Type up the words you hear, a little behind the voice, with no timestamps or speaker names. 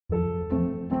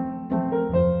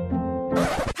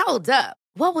Hold up.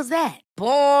 What was that?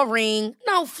 Boring.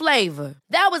 No flavor.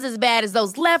 That was as bad as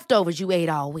those leftovers you ate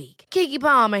all week. Keke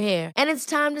Palmer here, and it's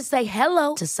time to say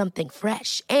hello to something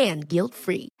fresh and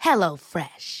guilt-free. Hello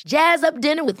Fresh. Jazz up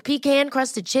dinner with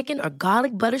pecan-crusted chicken or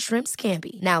garlic butter shrimp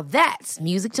scampi. Now that's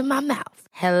music to my mouth.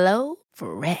 Hello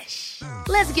Fresh.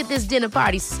 Let's get this dinner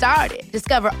party started.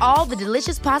 Discover all the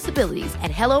delicious possibilities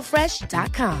at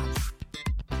hellofresh.com.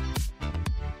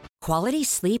 Quality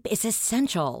sleep is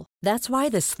essential. That's why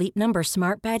the Sleep Number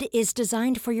Smart Bed is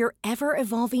designed for your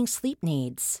ever-evolving sleep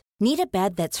needs. Need a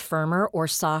bed that's firmer or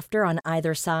softer on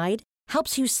either side?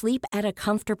 Helps you sleep at a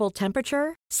comfortable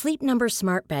temperature? Sleep Number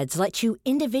Smart Beds let you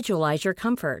individualize your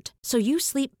comfort, so you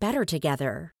sleep better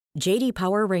together. J.D.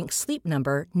 Power ranks Sleep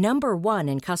Number #1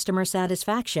 in customer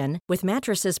satisfaction with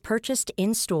mattresses purchased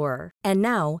in-store. And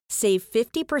now, save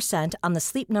 50% on the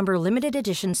Sleep Number Limited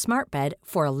Edition Smart Bed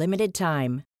for a limited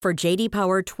time. For J.D.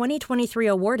 Power 2023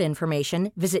 award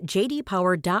information, visit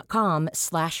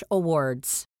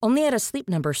jdpower.com/awards. Only at a Sleep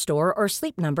Number store or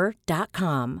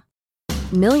sleepnumber.com.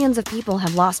 Millions of people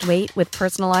have lost weight with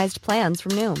personalized plans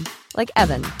from Noom. Like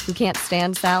Evan, who can't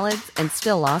stand salads and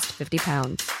still lost 50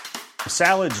 pounds.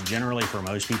 Salads generally for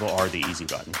most people are the easy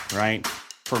button, right?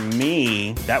 For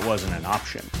me, that wasn't an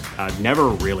option. I never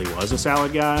really was a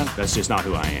salad guy. That's just not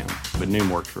who I am. But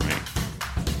Noom worked for me.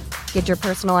 Get your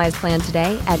personalized plan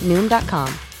today at Noom.com.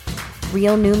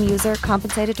 Real Noom user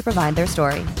compensated to provide their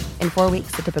story. In 4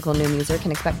 weeks, the typical Noom user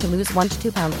can expect to lose 1 to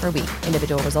 2 pounds per week.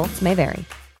 Individual results may vary.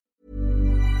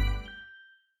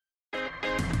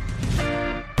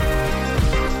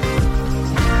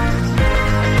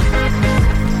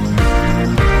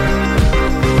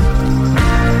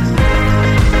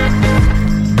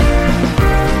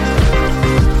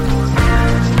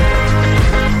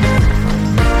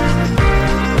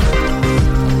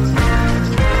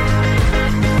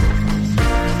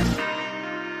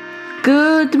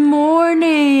 Good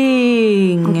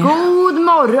morning! God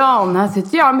morgon! Här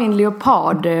sitter jag i min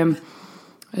leopard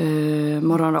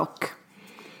morgonrock.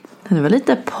 Den är väl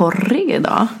lite porrig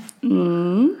idag.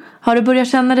 Har du börjat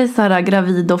känna dig så här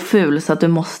gravid och ful så att du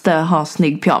måste ha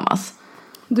snygg pyjamas?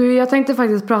 Du, jag tänkte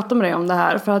faktiskt prata med dig om det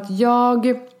här. För att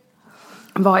jag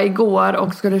var igår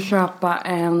och skulle köpa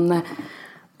en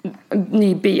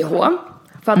ny BH.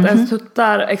 För att en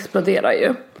tuttar exploderar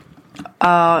ju.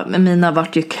 Ja, men mina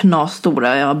vart ju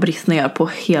knastora. Jag har bristningar på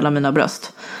hela mina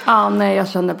bröst. Ja, nej, jag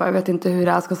känner bara, jag vet inte hur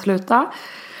det här ska sluta.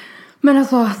 Men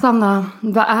alltså, Sanna,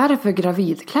 vad är det för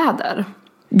gravidkläder?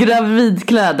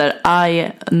 Gravidkläder,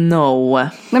 I know.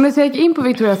 Nej, men så jag gick in på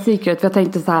Victoria's Secret för jag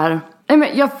tänkte så här. Nej,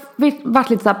 men jag vart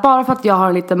lite så här, bara för att jag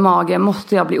har lite mage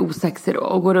måste jag bli osexig då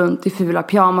och gå runt i fula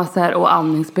pyjamaser och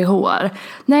amnings-BH:ar.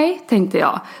 Nej, tänkte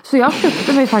jag. Så jag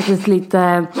köpte mig faktiskt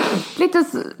lite,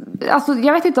 alltså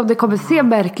jag vet inte om det kommer se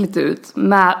märkligt ut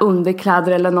med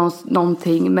underkläder eller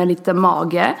någonting med lite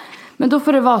mage. Men då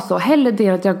får det vara så, hellre det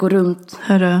att jag går runt.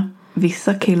 Hörru,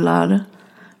 vissa killar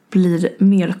blir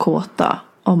mer kåta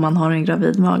om man har en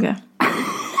gravid mage.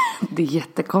 Det är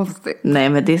jättekonstigt. Nej,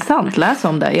 men det är sant. Läs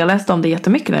om det. Jag läste om det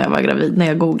jättemycket när jag var gravid. När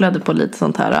jag googlade på lite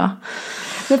sånt här.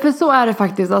 Men för så är det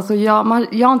faktiskt. Alltså jag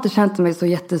har inte känt mig så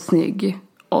jättesnygg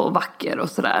och vacker och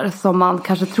sådär. Som man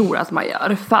kanske tror att man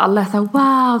gör. För alla är så här,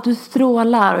 wow, du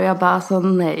strålar. Och jag bara så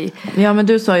nej. Ja, men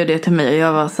du sa ju det till mig. Och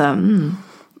jag var så här,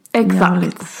 Exakt. Jag är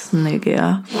lite snygg,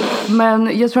 ja.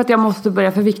 Men jag tror att jag måste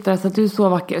börja, för Victor så att du är så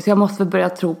vacker. Så jag måste börja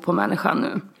tro på människan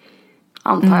nu.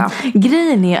 Antar jag.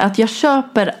 Grejen är att jag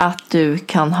köper att du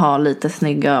kan ha lite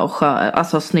snygga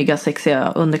och snygga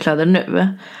sexiga underkläder nu.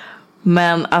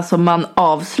 Men alltså man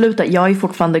avslutar. Jag är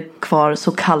fortfarande kvar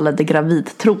så kallade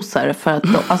gravidtrosor. För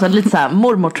att alltså lite så här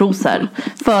mormortrosor.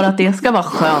 För att det ska vara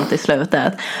skönt i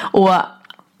slutet. Och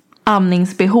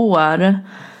amnings-BH:ar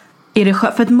är det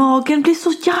skönt. För att magen blir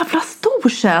så jävla stor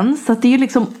känns. Så att det är ju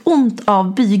liksom ont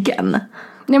av bygeln.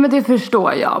 Nej, men det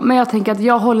förstår jag. Men jag tänker att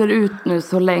jag håller ut nu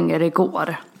så länge det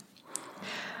går.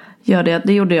 Ja,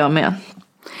 det gjorde jag med.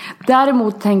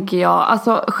 Däremot tänker jag,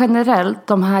 alltså generellt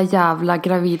de här jävla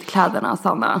gravidkläderna,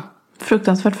 Sanna.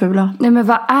 Fruktansvärt fula. Nej, men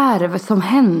vad är det som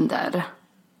händer?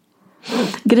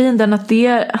 Grejen den att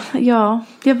det, ja,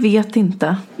 jag vet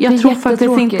inte. Jag tror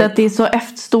faktiskt inte att det är så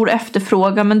stor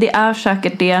efterfrågan, men det är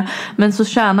säkert det. Men så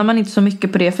tjänar man inte så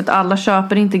mycket på det för att alla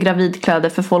köper inte gravidkläder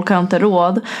för folk har inte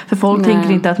råd. För folk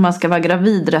tänker inte att man ska vara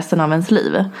gravid resten av ens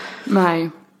liv. Nej.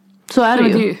 Så är det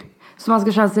ju. Så man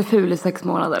ska känna sig ful i 6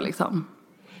 månader liksom.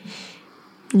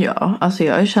 Ja, alltså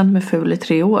jag har ju känt mig ful i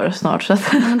 3 år snart så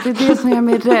att... Men det är det som gör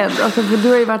mig rädd. Alltså, för du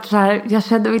har ju varit så här, jag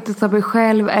kände inte så mig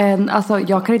själv än. Alltså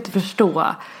jag kan inte förstå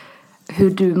hur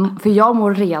du, för jag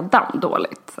mår redan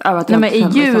dåligt över att nej, men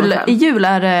i jul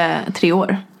är det 3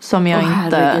 år. som jag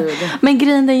inte... Herregud. Men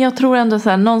grejen är, jag tror ändå så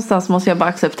här, någonstans måste jag bara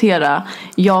acceptera.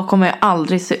 Jag kommer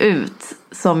aldrig se ut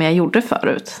som jag gjorde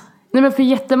förut. Nej, men för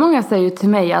jättemånga säger ju till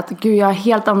mig att gud, jag har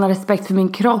helt annan respekt för min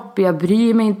kropp. Jag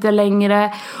bryr mig inte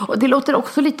längre. Och det låter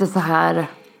också lite så här...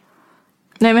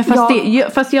 Nej, men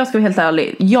fast jag ska vara helt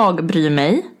ärlig. Jag bryr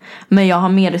mig, men jag har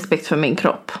mer respekt för min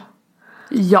kropp.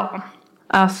 Ja.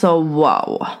 Alltså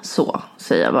wow, så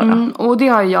säger jag bara. Och det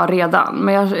har jag redan.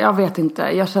 Men jag vet inte,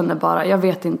 jag känner bara, jag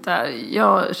vet inte.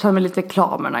 Jag känner mig lite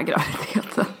klar med den här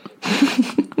graviditeten.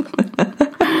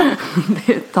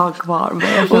 Det är ett tag kvar.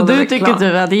 Och du tycker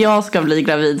du att jag ska bli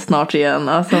gravid snart igen?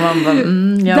 Alltså man bara,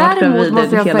 jag har varit gravid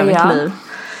måste jag hela säga, mitt liv.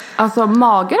 alltså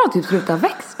magen har typ slutat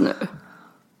växt nu.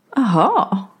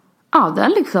 Aha. Ja,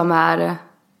 den liksom är...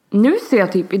 Nu ser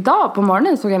jag typ, idag på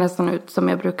morgonen såg jag nästan ut som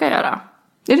jag brukar göra.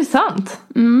 Är det sant?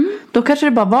 Då kanske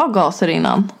det bara var gaser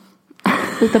innan.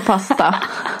 Lite pasta.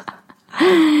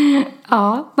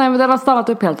 Ja, nej men den har stannat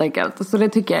upp helt enkelt. Så det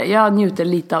tycker jag njuter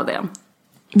lite av det.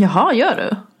 Jaha, gör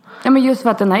du? Ja, men just för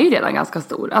att den är ju redan ganska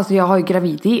stor. Alltså jag har ju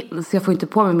gravid jeans, så jag får inte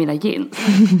på mig mina jeans.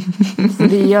 Så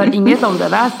det gör inget om det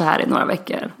är så här i några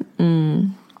veckor.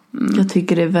 Jag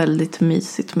tycker det är väldigt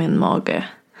mysigt med en mage.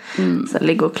 Så jag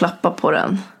ligger och klappar på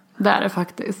den. Det är det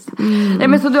faktiskt. Nej,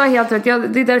 men så du har helt rätt. Det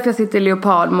är därför jag sitter i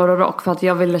leopard, morgonrock. För att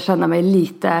jag ville känna mig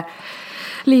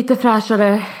lite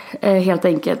fräschare helt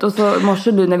enkelt. Och så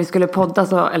morse nu när vi skulle podda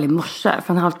så, eller morse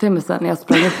för en halvtimme sedan när jag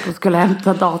sprang upp och skulle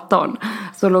hämta datorn,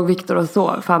 så låg Viktor och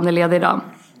sov för han är ledig idag.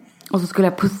 Och så skulle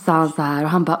jag pussa han så här och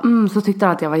han bara så tyckte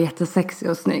han att jag var jättesexig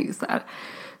och snygg så här.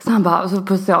 Så han bara, så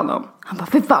pussade jag honom. Han bara,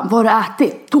 för fan, vad har du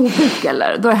ätit? Tonfisk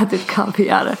eller? Då har jag ätit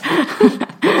kaviar.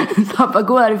 Så han bara,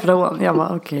 gå härifrån. Jag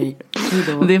bara, okej.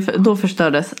 Då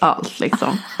förstördes allt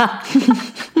liksom.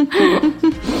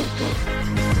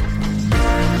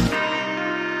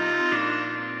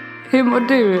 Hur mår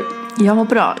du? Jag mår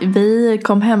bra. Vi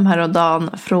kom hem häromdagen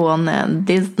från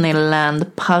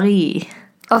Disneyland Paris.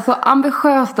 Alltså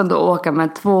ambitiöst ändå att åka med en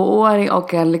 2-åring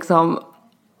och en liksom...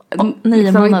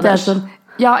 9 månaders.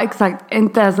 Ja, exakt.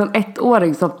 Inte ens en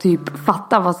 1-åring som typ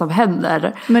fattar vad som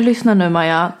händer. Men lyssna nu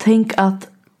Maja. Tänk att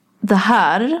det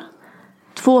här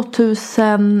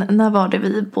 2000, när var det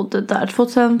vi bodde där?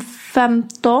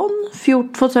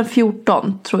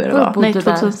 2014 tror jag det var. Nej,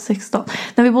 2016. Där.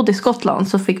 När vi bodde i Skottland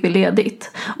så fick vi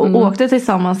ledigt. Och åkte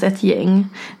tillsammans ett gäng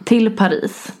till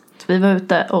Paris. Vi var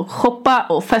ute och shoppa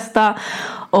och festa.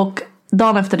 Och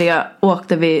dagen efter det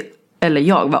åkte vi, eller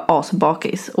jag var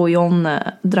asbakis. Och John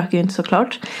drack ju inte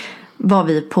såklart. Var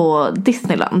vi på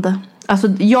Disneyland. Alltså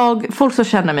folk som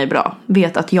känner mig bra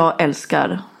vet att jag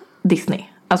älskar Disney.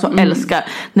 Alltså älskar.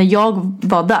 När jag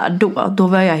var där då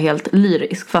var jag helt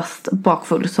lyrisk fast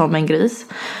bakfull som en gris.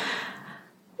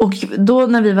 Och då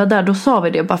när vi var där då sa vi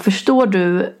det. Bara, förstår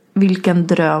du vilken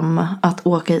dröm att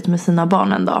åka hit med sina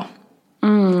barn en dag?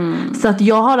 Så att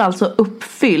jag har alltså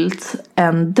uppfyllt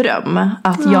en dröm.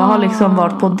 Att jag har liksom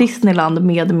varit på Disneyland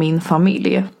med min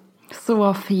familj.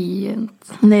 Så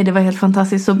fint. Nej, det var helt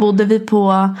fantastiskt. Så bodde vi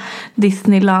på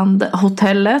Disneyland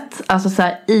hotellet. Alltså så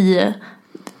här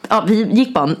ja, vi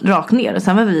gick bara rakt ner.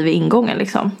 Sen var vi vid ingången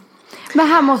liksom. Men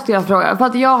här måste jag fråga. För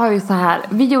att jag har ju så här.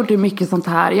 Vi gjorde mycket sånt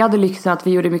här. Jag hade lyxat att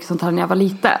vi gjorde mycket sånt här när jag var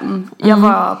liten. Jag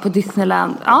var på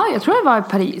Disneyland. Ja, jag tror jag var i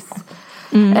Paris.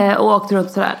 Och åkte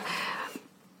runt sådär.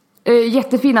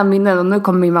 Jättefina minnen. Och nu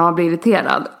kommer min mamma bli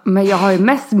irriterad. Men jag har ju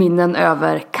mest minnen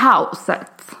över kaoset.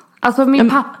 Alltså min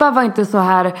pappa var inte så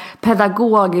här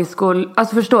pedagogisk och,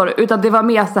 alltså förstår du, utan det var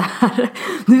mer så här,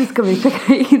 nu ska vi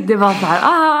checka in, det var så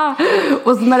här,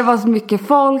 och så när det var så mycket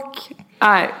folk,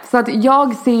 nej, så att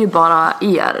jag ser ju bara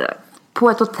er på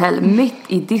ett hotell mitt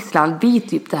i Disneyland vid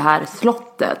typ det här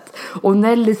slottet och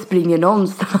Nelly springer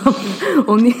någonstans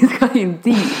och ni ska in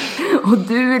dit och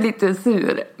du är lite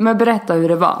sur. Men berätta hur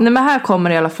det var. Nej, men här kommer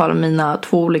i alla fall mina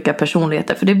 2 olika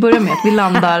personligheter. För det börjar med att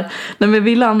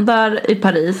vi landar i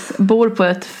Paris, bor på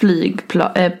ett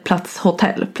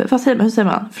flygplatshotell. Vad säger man? Hur säger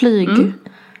man?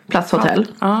 Flygplatshotell.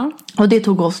 Och det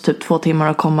tog oss typ 2 timmar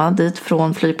att komma dit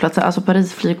från flygplatsen. Alltså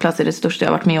Paris flygplats är det största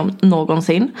jag varit med om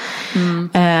någonsin.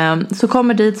 Så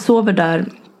kommer dit, sover där.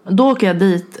 Då åker jag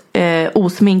dit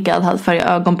osminkad, hade färgat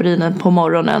ögonbrynen på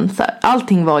morgonen. Så här,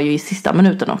 allting var ju i sista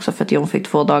minuten också för att John fick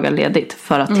 2 dagar ledigt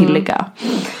för att tillägga.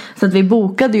 Så att vi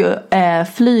bokade ju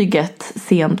flyget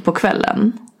sent på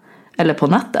kvällen. Eller på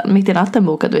natten, mitt i natten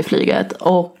bokade vi flyget.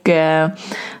 Och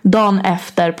dagen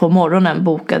efter på morgonen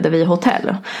bokade vi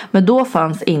hotell. Men då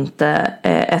fanns inte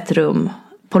ett rum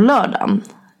på lördagen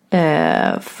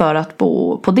för att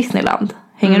bo på Disneyland.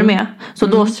 Hänger du med? Så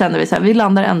då kände vi så här, vi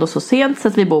landar ändå så sent så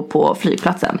att vi bor på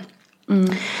flygplatsen.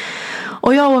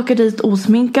 Och jag åker dit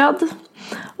osminkad.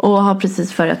 Och har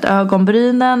precis färgat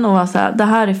ögonbrynen. Och var så här, det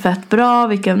här är fett bra.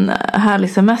 Vilken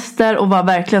härlig semester. Och var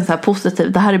verkligen så här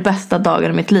positiv. Det här är bästa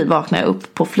dagen i mitt liv. Vaknar jag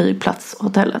upp på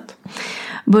flygplatshotellet.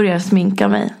 Börjar sminka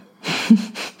mig.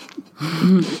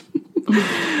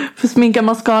 För sminka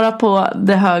mascara på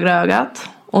det högra ögat.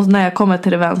 Och när jag kommer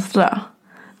till det vänstra,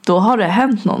 då har det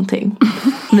hänt någonting.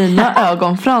 Mina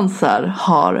ögonfransar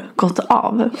har gått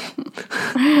av.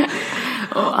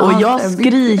 Och jag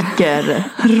skriker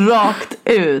rakt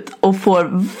ut och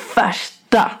får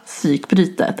värsta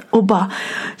psykbrytet. Och bara,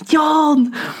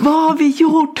 Jan, vad har vi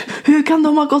gjort? Hur kan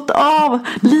de ha gått av?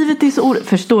 Livet är så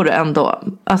förstår du ändå?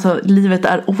 Alltså, livet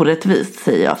är orättvist,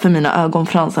 säger jag. För mina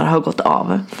ögonfransar har gått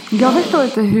av. Jag förstår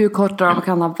inte hur korta de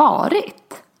kan ha varit.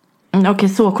 Okej,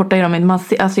 så korta är de inte.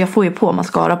 Alltså jag får ju på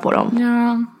mascara på dem.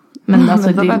 Ja. Men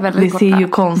alltså det ser ju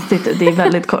konstigt ut. Det är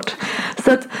väldigt kort.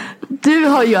 Så att du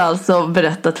har ju alltså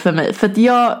berättat för mig. För att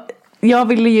jag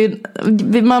ville ju,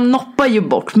 man noppar ju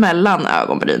bort mellan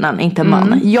ögonbrynen, inte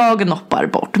man. Jag noppar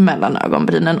bort mellan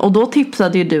ögonbrynen. Och då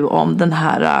tipsade ju du om den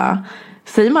här,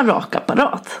 säger man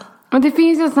rakapparat? Men det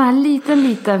finns ju en sån här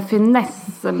liten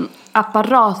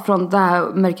finessapparat från det här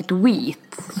märket Wheat.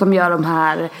 Som gör de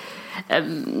här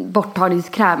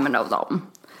borttagningskrämerna av dem.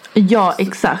 Ja,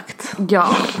 exakt. Ja,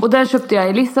 och den köpte jag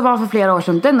i Lissabon för flera år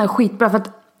sedan. Den är skitbra för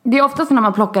att det är oftast när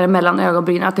man plockar mellan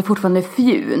ögonbrynen att det fortfarande är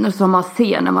fjun som man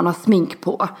ser när man har smink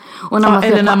på. Och när man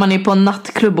eller när man är på en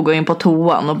nattklubb och går in på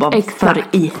toan och bara för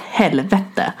i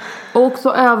helvete. Och också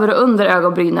över och under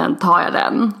ögonbrynen tar jag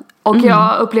den. Och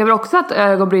jag upplever också att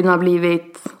ögonbrynen har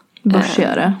blivit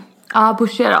buschigare. Ja,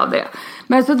 buschigare av det.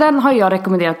 Men så den har jag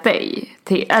rekommenderat dig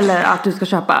till, eller att du ska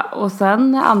köpa. Och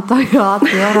sen antar jag att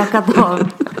du har rakat av.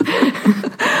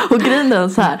 Och grejen är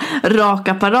så här,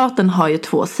 rakapparaten har ju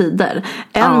 2 sidor.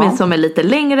 En som är lite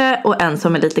längre och en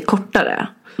som är lite kortare.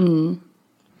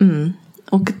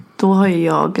 Och då har ju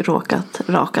jag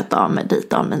rakat av mig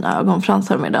lite av mina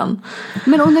ögonfransar med den.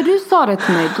 Men och när du sa det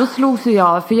till mig, då slogs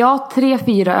jag, för jag har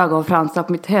 3-4 ögonfransar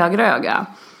på mitt högra öga.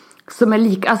 Som är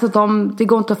lika, alltså det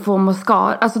går inte att få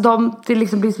mascara. Alltså det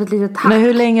liksom blir som ett litet hack. Men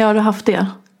hur länge har du haft det?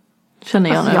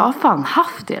 Känner jag nu. Jag har fan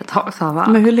haft det ett tag, Sava.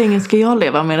 Men hur länge ska jag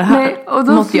leva med det här? Nej, och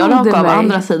då måste jag raka av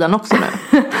andra sidan också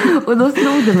nu? Och då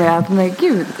slog det mig att, men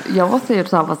gud, jag måste göra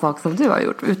samma sak som du har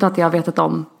gjort. Utan att jag vetat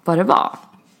om vad det var.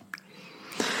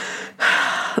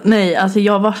 Nej, alltså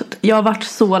jag har varit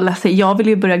så ledsen. Jag ville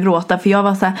ju börja gråta för jag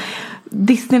var så här,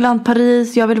 Disneyland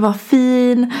Paris, jag ville vara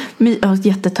fin.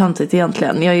 Jättetöntigt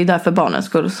egentligen. Jag är ju där för barnens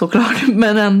skull såklart.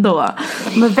 Men ändå.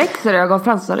 Men växer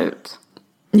ögonfransar ut?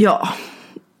 Ja.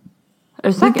 Är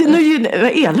du säker?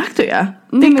 Vad elakt du är.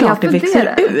 Det är klart det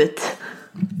växer ut.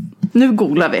 Nu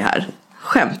googlar vi här.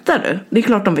 Skämtar du? Det är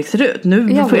klart de växer ut.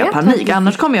 Nu får jag panik.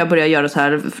 Annars kommer jag börja göra så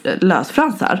här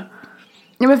lösfransar.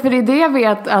 Ja, men för det är det jag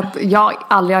vet att jag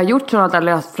aldrig har gjort sådana där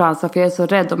lösfransar. För jag är så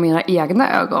rädd om mina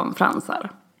egna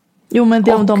ögonfransar. Jo, men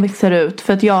det är om de växer ut.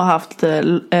 För att jag har haft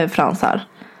fransar.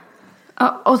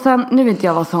 Ja, och sen, nu vet inte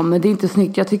jag vad som, men det är inte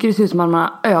snyggt. Jag tycker det ser ut som att man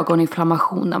har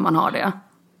ögoninflammation när man har det.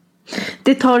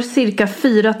 Det tar cirka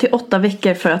 4-8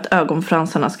 veckor för att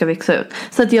ögonfransarna ska växa ut.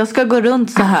 Så att jag ska gå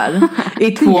runt så här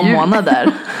i 2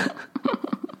 månader.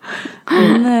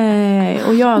 Nej,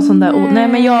 och jag har sån där... Nej,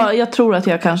 men jag tror att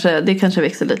det kanske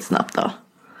växer lite snabbt då.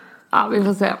 Ja, vi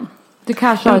får se. Du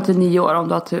kanske har det till 9 år om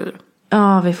du har tur.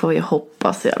 Ja, vi får ju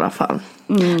hoppas i alla fall.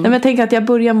 Nej, men jag tänker att jag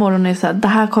börjar morgonen så här, det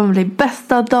här kommer bli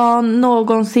bästa dagen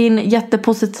någonsin.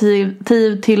 Jättepositiv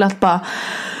till att bara...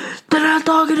 Den här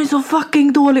dagen är så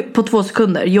fucking dålig. På 2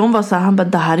 sekunder. John var så här, han bara,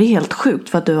 det här är helt sjukt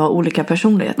för att du har olika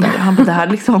personligheter. Han bara, det här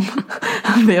liksom...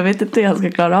 jag vet inte hur jag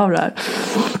ska klara av det här.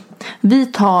 Vi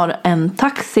tar en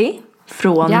taxi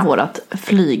från vårat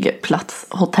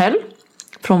flygplatshotell.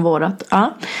 Från vårat,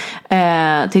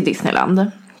 till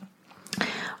Disneyland.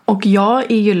 Och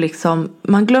jag är ju liksom...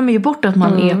 Man glömmer ju bort att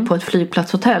man är på ett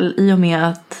flygplatshotell. I och med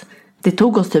att det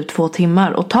tog oss typ 2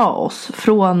 timmar att ta oss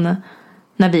från...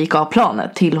 När vi gick av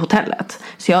planet till hotellet.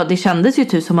 Så det kändes ju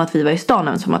typ som att vi var i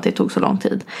stan. Som att det tog så lång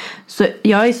tid. Så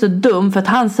jag är så dum. För att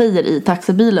han säger i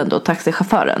taxibilen då.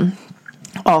 Taxichauffören.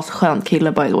 Asskön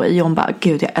kille by the way. John bara,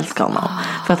 gud jag älskar honom.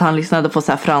 För att han lyssnade på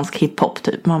så här fransk hiphop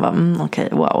typ. Man bara, okej,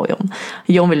 wow John.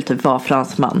 John vill typ vara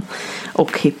fransman.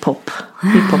 Och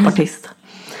hiphopartist.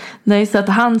 Nej, så att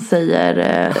han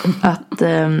säger att...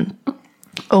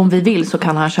 om vi vill så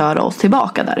kan han köra oss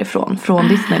tillbaka därifrån. Från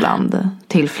Disneyland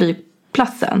till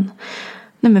flygplatsen.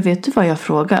 Nej, men vet du vad jag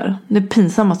frågar? Det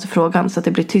pinsammaste frågan så att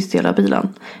det blir tyst i hela bilen.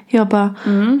 Jag bara,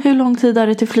 hur lång tid är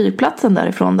det till flygplatsen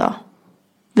därifrån då?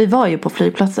 Vi var ju på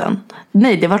flygplatsen.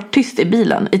 Nej, det var tyst i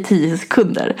bilen i 10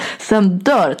 sekunder. Sen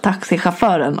dör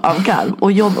taxichauffören av garv.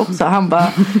 Och John också. Han bara,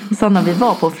 Sanna, vi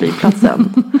var på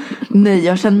flygplatsen. Nej,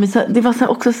 jag kände mig så. Det var så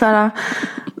också så här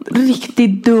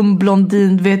riktigt dum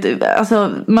blondin. Vet,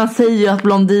 alltså, man säger ju att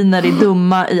blondiner är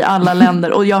dumma i alla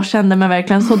länder. Och jag kände mig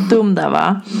verkligen så dum där,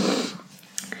 va?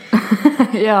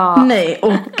 Ja. Nej,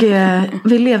 och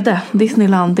vi levde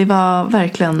Disneyland. Det var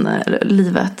verkligen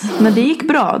livet. Men det gick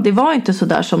bra. Det var inte så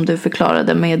där som du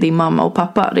förklarade med din mamma och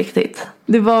pappa riktigt.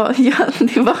 Det var,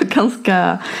 det var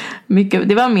ganska mycket.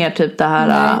 Det var mer typ det här.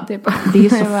 Nej, det är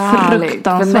så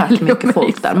fruktansvärt mycket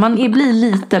folk där. Man blir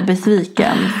lite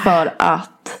besviken för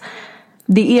att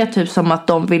det är typ som att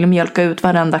de vill mjölka ut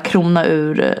varenda krona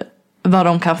ur vad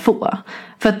de kan få.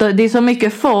 För att det är så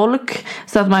mycket folk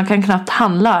så att man kan knappt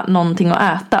handla någonting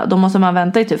att äta. Då måste man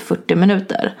vänta i typ 40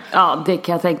 minuter. Ja, det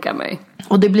kan jag tänka mig.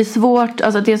 Och det blir svårt,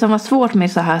 alltså det som var svårt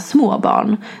med så här små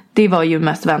barn, det var ju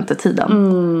mest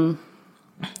väntetiden.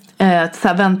 Att så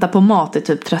här, vänta på mat i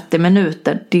typ 30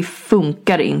 minuter, det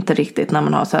funkar inte riktigt när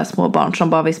man har så här små barn som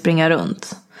bara vill springa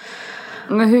runt.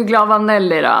 Men hur glad var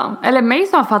Nelly då? Eller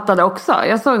Mason fattade också.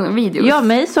 Jag såg en video. Ja,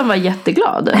 Mason var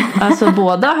jätteglad. Alltså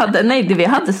båda hade,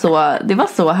 det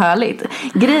var så härligt.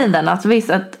 Grejen den att visst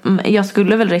att jag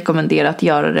skulle väl rekommendera att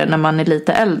göra det när man är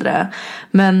lite äldre.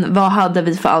 Men vad hade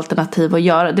vi för alternativ att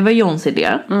göra? Det var Johns idé.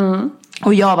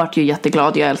 Och jag vart ju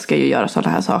jätteglad. Jag älskar ju att göra sådana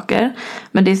här saker.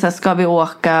 Men det är så här, ska vi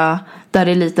åka där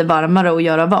det är lite varmare och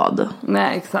göra vad?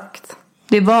 Nej, exakt.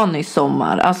 Det var nyss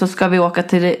sommar. Alltså ska vi åka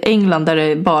till England där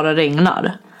det bara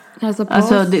regnar? Alltså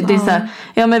det är så här,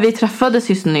 ja men vi träffades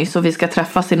just nyss och vi ska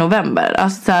träffas i november.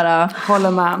 Alltså så här,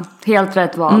 håller med. Helt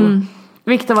rätt val.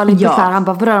 Victor var lite så här, han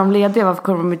bara, var är de lediga? Varför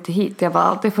kommer de inte hit? Jag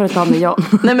bara, det får du ta med John.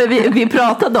 Nej men vi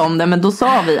pratade om det, men då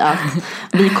sa vi att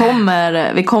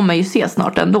vi kommer ju se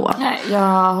snart ändå. Nej,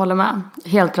 jag håller med.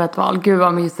 Helt rätt val. Gud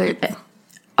vad mysigt.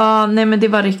 Ja, nej men det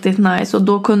var riktigt nice. Och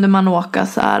då kunde man åka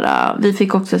så här. Vi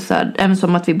fick också så här, även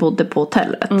som att vi bodde på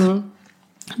hotellet.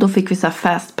 Då fick vi så här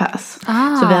fast pass.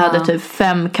 Så vi hade typ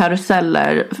 5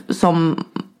 karuseller som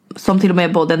till och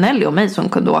med både Nelly och mig som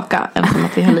kunde åka. Även som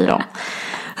att vi höll i dem.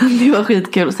 Det var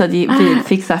skitkul. Så att vi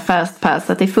fick så här fast pass.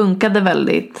 Så att det funkade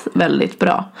väldigt, väldigt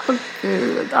bra.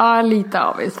 Gud. Ja, lite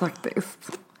avis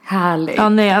faktiskt. Härligt. Ja,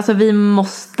 nej, alltså vi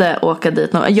måste åka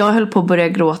dit. Jag höll på att börja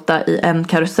gråta i en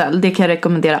karusell. Det kan jag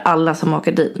rekommendera alla som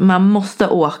åker dit. Man måste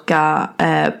åka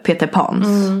Peter Pans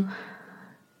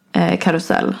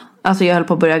karusell. Alltså jag höll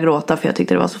på att börja gråta för jag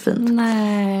tyckte det var så fint.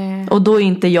 Nej. Och då är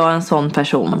inte jag en sån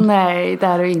person. Nej, det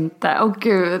är du inte. Åh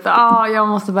gud, jag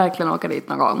måste verkligen åka dit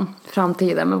någon gång.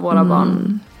 Framtiden med våra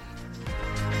barn.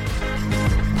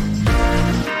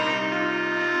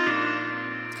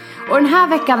 Och den här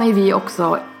veckan är vi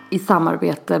också i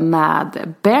samarbete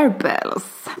med Bearbells.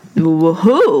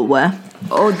 Woho!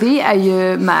 Och det är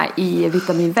ju med i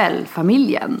Vitamin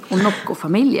Well-familjen och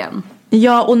Nocco-familjen.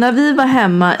 Ja, och när vi var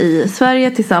hemma i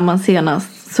Sverige tillsammans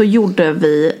senast så gjorde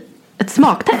vi ett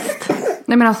smaktest.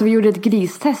 Nej men alltså vi gjorde ett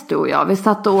gristest du och jag. Vi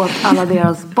satt och åt alla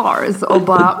deras bars och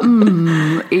bara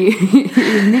i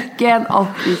micken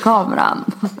och i kameran.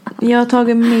 Jag har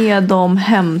tagit med dem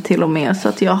hem till och med så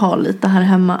att jag har lite här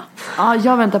hemma. Ja,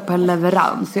 jag väntar på en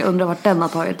leverans. Jag undrar vart den har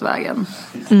tagit vägen.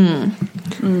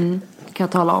 Kan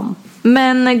jag tala om.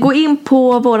 Men gå in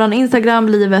på våran Instagram,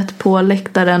 livet på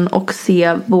läktaren, och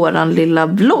se våran lilla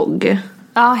vlogg.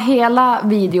 Ja, hela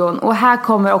videon. Och här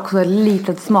kommer också ett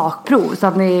litet smakprov så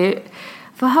att ni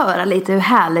får höra lite hur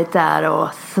härligt det är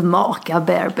att smaka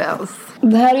Bearbells.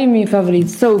 Det här är min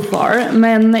favorit so far.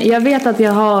 Men jag vet att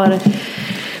jag har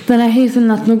den här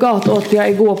hazelnut nougat åt jag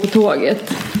igår på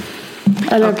tåget.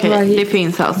 Okej, det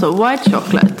finns alltså white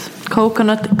chocolate,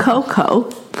 coconut cocoa,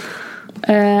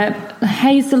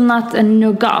 hazelnut and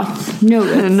nougat.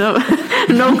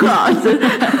 Nougat.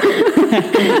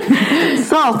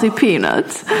 Salty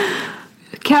peanuts,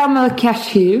 caramel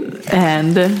cashew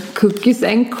and cookies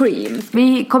and cream.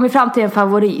 Vi kom fram till en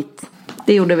favorit.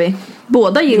 Det gjorde vi.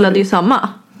 Båda gillade ju samma.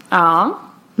 Ja.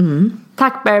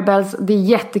 Tack Bearbells. Det är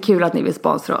jättekul att ni vill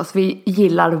sponsra oss. Vi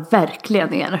gillar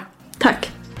verkligen er.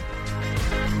 Tack.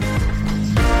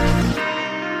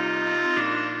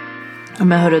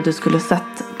 Men hörru, du skulle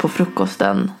sett på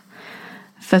frukosten.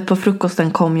 För att på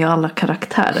frukosten kom ju alla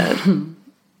karaktärer.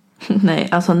 Nej,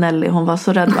 alltså Nelly, hon var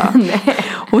så rädd, va?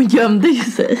 Hon gömde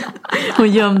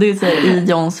ju sig i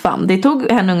Johns famn. Det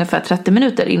tog henne ungefär 30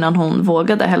 minuter innan hon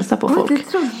vågade hälsa på folk. Det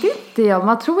trodde inte jag.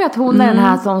 Man tror att hon är den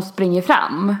här som springer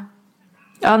fram.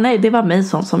 Ja, nej, det var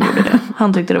Mason som gjorde det.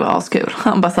 Han tyckte det var askul.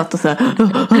 Han bara satt och så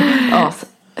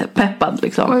peppad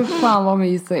liksom. Oj, fan vad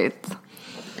mysigt.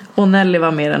 Och Nelly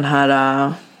var med den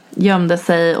här gömde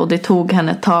sig och det tog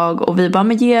henne ett tag. Och vi bara,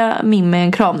 men ge Mimmi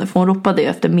en kram nu. För hon ropade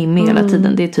efter Mimmi hela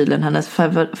tiden. Det är tydligen hennes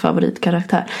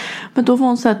favoritkaraktär. Men då var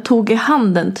hon så här, tog i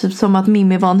handen typ som att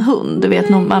Mimmi var en hund. Du vet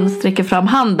när man sträcker fram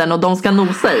handen och de ska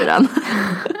nosa i den.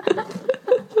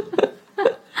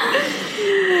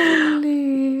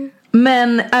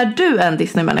 Men är du en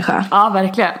Disney-människa? Ja,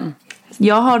 verkligen.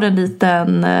 Jag har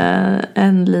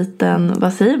en liten,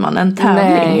 vad säger man, en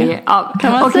tävling. Nej, ja.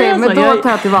 Kan man säga men så? då tar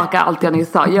jag tillbaka allt jag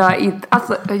nyss sa. Jag är inte,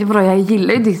 alltså, jag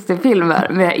gillar ju Disney-filmer,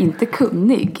 men jag är inte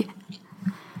kunnig.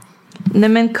 Nej,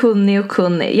 men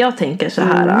kunnig. Jag tänker så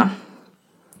här.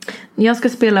 Jag ska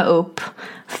spela upp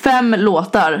 5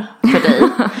 låtar för dig.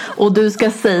 Och du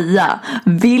ska säga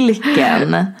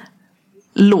vilken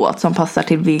låt som passar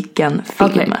till vilken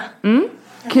film. Okay.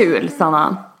 Kul,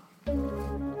 Sanna.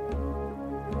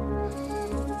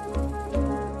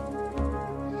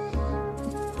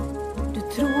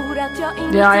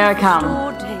 Ja, jag kan.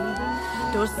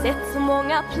 Du har sett så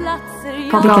många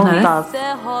platser. Pocahontas.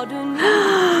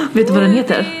 Vet du vad den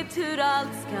heter?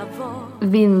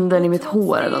 Vinden i mitt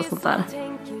hår eller något sånt där.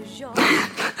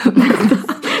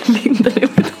 Vinden i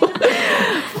mitt hår.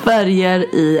 Färger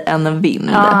i en vind.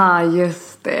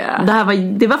 Just det.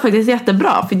 Det var faktiskt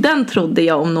jättebra. För den trodde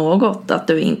jag om något att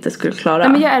du inte skulle klara. Nej,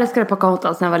 men jag älskade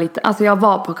Pocahontas när jag var liten. Alltså jag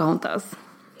var Pocahontas.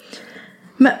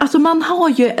 Men alltså man har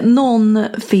ju någon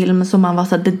film som man var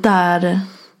så här, det där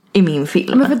är min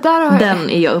film. Men för där den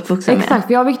är jag uppvuxen med. Exakt,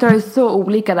 för jag och Victor är ju så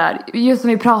olika där. Just som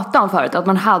vi pratade om förut, att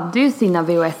man hade ju sina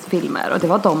VHS-filmer och det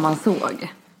var de man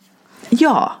såg.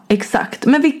 Ja, exakt.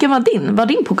 Men vilken var din? Var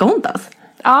din Pocahontas?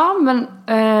 Ja, men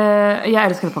jag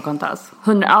älskade Pocahontas.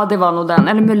 Ja, det var nog den.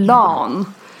 Eller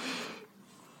Mulan.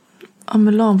 Ja,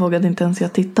 Mulan vågade inte ens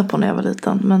jag titta på när jag var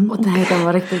liten. Men, den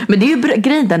var riktigt... men det är ju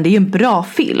grejen, det är ju en bra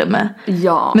film.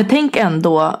 Ja. Men tänk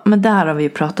ändå, men det här har vi ju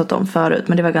pratat om förut,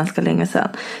 men det var ganska länge sedan.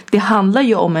 Det handlar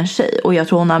ju om en tjej och jag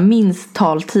tror hon har minst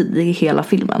taltid i hela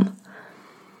filmen.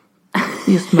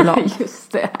 Just Mulan.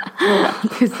 Just det.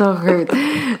 Det är så sjukt.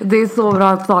 Det är så bra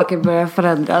att saker börjar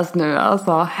förändras nu.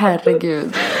 Alltså,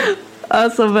 herregud.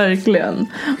 Alltså, verkligen.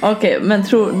 Okej, men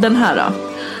tror den här då?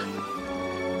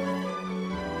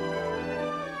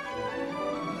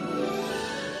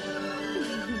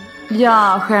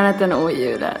 Ja, Skönheten och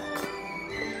odjuret.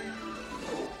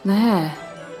 Nej.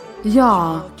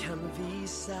 Ja.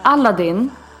 Aladdin.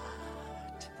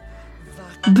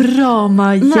 Bra,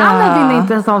 Maja. Men Aladdin är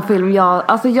inte en sån film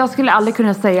jag skulle aldrig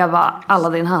kunna säga vad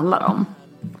Aladdin handlar om.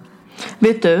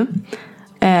 Vet du?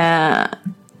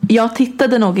 Jag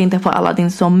tittade nog inte på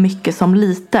Aladdin så mycket som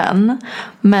liten.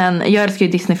 Men jag älskar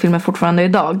ju Disney-filmer fortfarande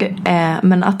idag.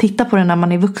 Men att titta på den när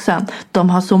man är vuxen. De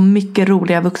har så mycket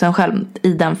roliga vuxen själv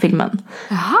i den filmen.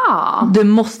 Jaha.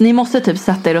 Ni måste typ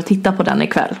sätta er och titta på den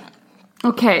ikväll.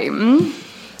 Okej.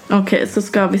 Okej, så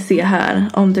ska vi se här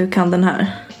om du kan den här.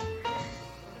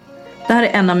 Det här är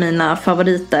en av mina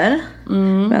favoriter.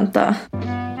 Vänta.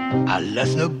 Alla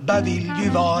snubbar vill ju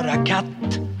vara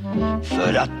katt.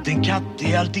 För att en katt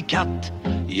är alltid katt.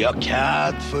 Ja,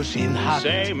 katt för sin hatt.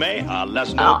 Säg mig, alla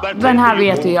snubbar. Den här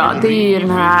vet ju jag. Det är ju den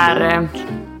här...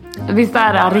 Visst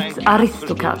är det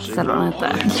Aristocats eller vad den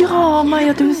heter? Ja,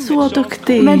 Maja, du är så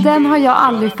duktig. Men den har jag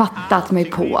aldrig fattat mig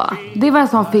på. Det var en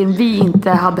sån film vi inte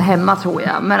hade hemma, tror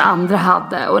jag. Men andra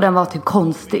hade. Och den var typ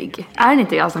konstig. Är den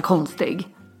inte ganska konstig?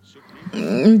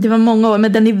 Det var många år.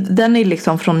 Men den är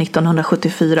liksom från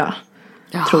 1974.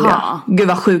 Jaha. Tror jag. Gud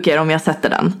vad sjuk jag är om jag sätter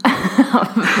den.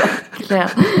 Verkligen.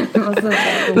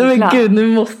 Nej, men gud, nu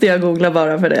måste jag googla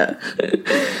bara för det.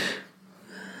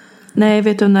 Nej,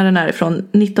 vet du när den är ifrån?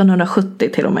 1970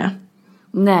 till och med.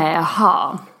 Nej,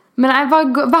 jaha. Men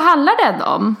vad handlar det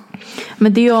om?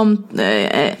 Men det är om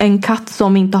en katt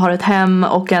som inte har ett hem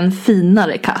och en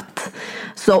finare katt.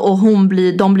 Och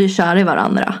de blir kära i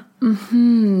varandra.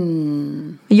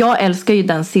 Mm-hmm. Jag älskar ju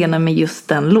den scenen med just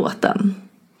den låten.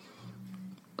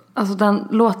 Alltså den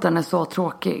låten är så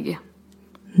tråkig.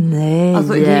 Nej.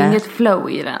 Alltså det är inget flow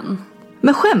i den.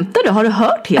 Men skämtar du? Har du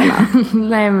hört hela?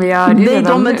 Nej, men jag hörde ju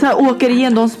de så här, åker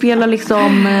igen, de spelar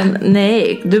liksom...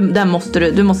 Nej,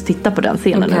 du måste titta på den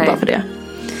scenen nu bara för det.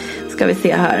 Ska vi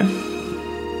se här.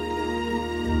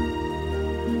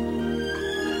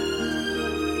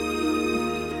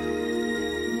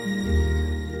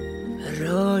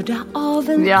 Rörda av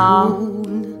en ton.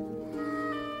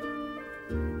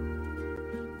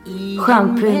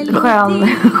 Skön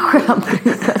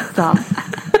prinsessan.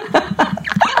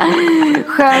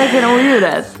 Skönheten och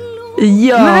odjuret.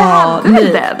 Ja. Men vi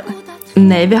hade den.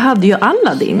 Nej, vi hade ju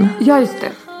Aladdin. Ja, just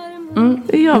det.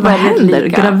 Ja, vad händer?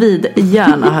 Lika. Gravid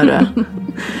hjärna, hörru.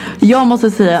 Jag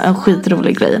måste säga en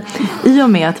skitrolig grej. I och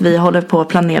med att vi håller på att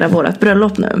planera vårt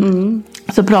bröllop nu.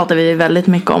 så pratar vi väldigt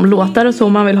mycket om låtar och så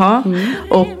man vill ha.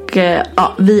 Och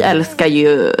vi älskar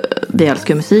ju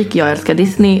musik, jag älskar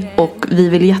Disney. Och vi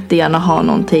vill jättegärna ha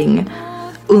någonting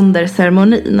under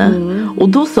ceremonin. Och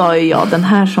då sa ju jag den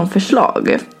här som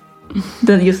förslag.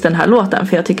 Just den här låten,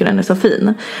 för jag tycker den är så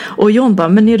fin. Och John bara,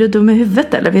 men är du dum i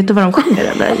huvudet eller? Vet du vad de sjunger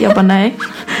eller? Jag bara, nej.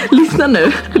 Lyssna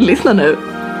nu.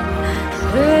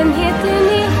 Skönheten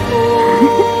i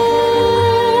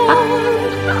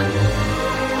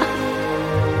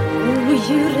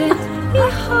odjuret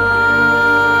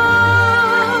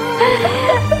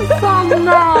i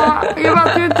Sanna, jag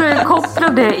var inte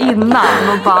kopplade det innan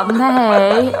och bara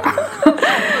nej.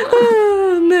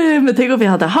 Nej, men tänk om vi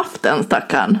hade haft den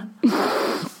stackarn.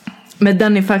 Men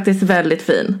den är faktiskt väldigt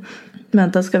fin.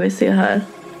 Vänta, ska vi se här.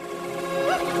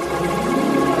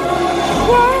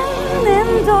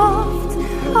 en doft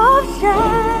av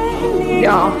kärlek.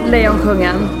 Ja,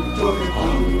 Lejonkungen.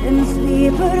 Den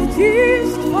sveper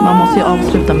tyst. Man måste ju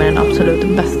avsluta med den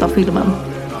absolut bästa filmen.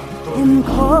 En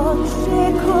kort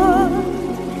sekund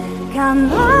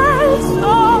kan allt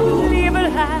som lever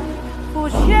här få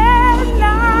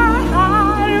känna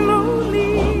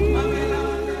harmoni.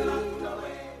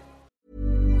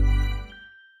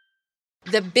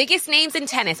 The biggest names in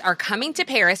tennis are coming to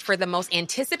Paris for the most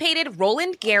anticipated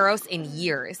Roland Garros in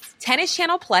years. Tennis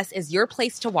Channel Plus is your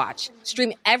place to watch.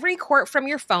 Stream every court from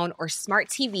your phone or smart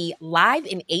TV live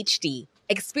in HD.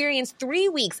 Experience 3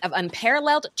 weeks of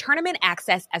unparalleled tournament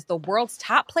access as the world's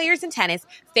top players in tennis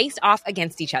face off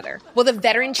against each other. Will the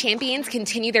veteran champions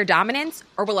continue their dominance,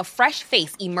 or will a fresh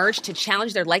face emerge to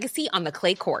challenge their legacy on the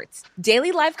clay courts?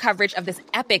 Daily live coverage of this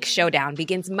epic showdown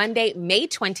begins Monday, May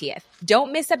 20th.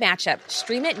 Don't miss a matchup.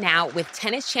 Stream it now with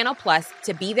Tennis Channel Plus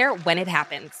to be there when it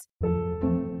happens.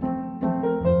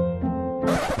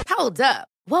 Hold up.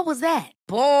 What was that?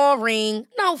 Boring.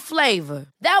 No flavor.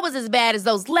 That was as bad as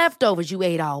those leftovers you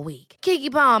ate all week.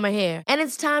 Keke Palmer here, and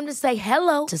it's time to say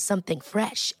hello to something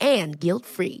fresh and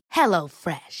guilt-free. Hello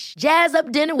Fresh. Jazz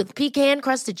up dinner with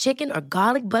pecan-crusted chicken or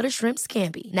garlic butter shrimp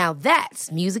scampi. Now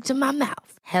that's music to my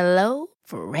mouth. Hello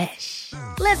Fresh.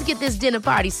 Let's get this dinner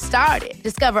party started.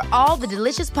 Discover all the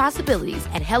delicious possibilities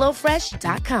at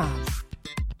hellofresh.com.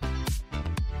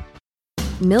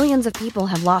 Millions of people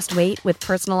have lost weight with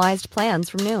personalized plans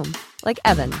from Noom. Like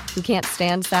Evan, who can't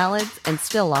stand salads and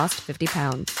still lost 50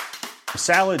 pounds.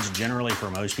 Salads generally for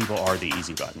most people are the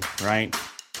easy button, right?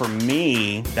 For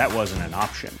me, that wasn't an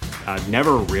option. I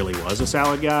never really was a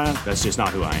salad guy. That's just not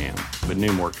who I am. But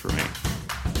Noom worked for me.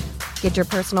 Get your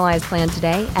personalized plan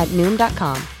today at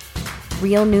Noom.com.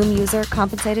 Real Noom user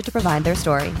compensated to provide their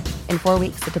story. In 4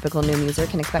 weeks, the typical Noom user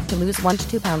can expect to lose 1 to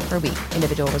 2 pounds per week.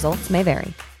 Individual results may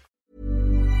vary.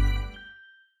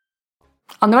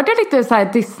 Ja, nu vart jag lite så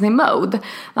här Disney-mode.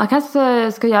 Man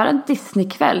kanske ska göra en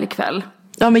Disney-kväll ikväll.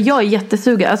 Ja, men jag är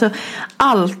jättesugen. Alltså,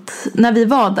 allt, när vi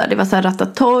var där, det var så här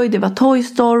Ratatouille, det var Toy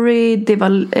Story, det var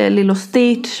Lilo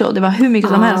Stitch och det var hur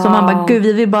mycket som helst. Och man bara,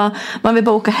 gud, man vill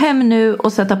bara åka hem nu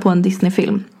och sätta på en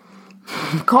Disney-film.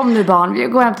 Kom nu barn, vi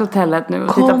går hem till hotellet nu. Och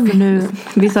Kom nu.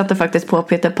 Vi satte faktiskt på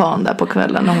Peter Pan där på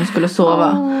kvällen när hon skulle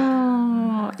sova.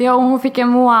 Ja, och hon fick en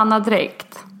Moana-dräkt.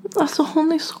 Alltså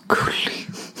hon är så gullig.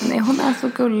 Nej, hon är så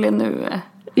gullig nu.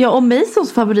 Ja, och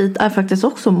Masons favorit är faktiskt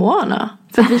också Moana.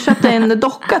 För vi köpte en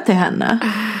docka till henne.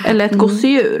 Eller ett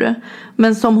gosedjur.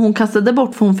 Men som hon kastade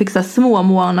bort för hon fick så små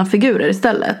Moana-figurer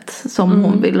istället. Som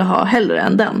hon ville ha hellre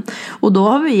än den. Och då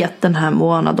har vi gett den här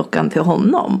Moana-dockan till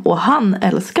honom. Och han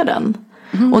älskar den.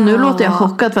 Och nu låter jag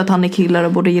chockad för att han är killar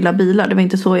och borde gilla bilar. Det var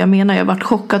inte så jag menar. Jag varit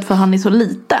chockad för han är så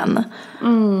liten.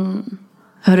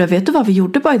 Hörru, vet du vad vi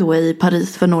gjorde by the way i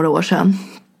Paris för några år sedan?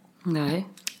 Nej.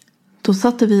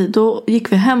 Då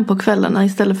gick vi hem på kvällarna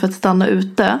istället för att stanna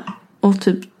ute och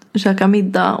typ käka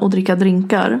middag och dricka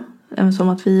drinkar. Även som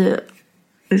att vi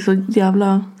är så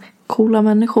jävla coola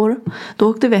människor. Då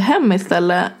åkte vi hem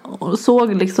istället och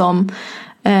såg liksom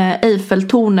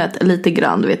Eiffeltornet lite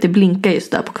grann. Du vet, det blinkar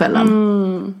just där på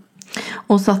kvällen.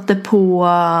 Och satte på,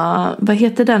 vad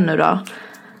heter den nu då?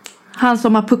 Han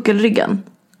som har puckelryggen.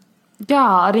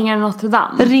 Ja, Ringaren i Notre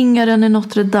Dame. Ringaren i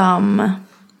Notre Dame.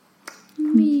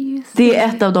 Det är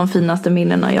ett av de finaste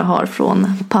minnena jag har från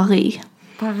Paris.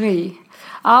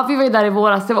 Ja, vi var ju där i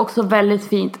våras. Det var också väldigt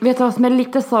fint. Vet du vad som är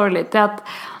lite sorgligt? Det är att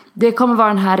det kommer vara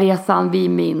den här resan vi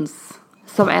minns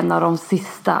som en av de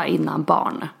sista innan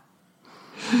barn.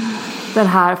 Den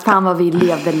här, fan vad vi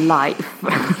levde life.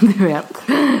 Du vet.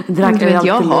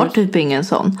 Jag har typ ingen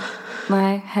sån.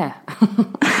 Nej,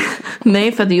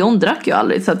 Nej, för att John drack ju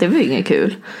aldrig. Så att det var inget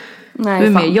kul. Nej, det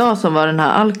var mer sant. jag som var den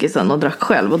här alkisen och drack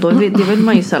själv. Och det vill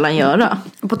man ju sällan göra.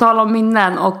 På tal om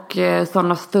minnen och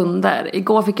sådana stunder.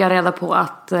 Igår fick jag reda på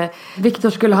att Viktor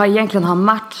skulle egentligen ha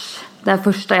match den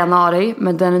 1 januari.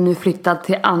 Men den är nu flyttad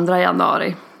till 2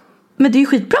 januari. Men det är ju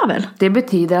skitbra väl? Det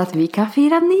betyder att vi kan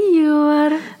fira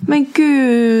nyår. Men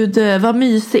gud, vad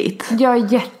mysigt. Jag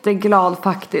är jätteglad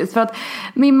faktiskt. För att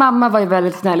min mamma var ju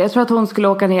väldigt snäll. Jag tror att hon skulle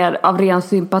åka ner av ren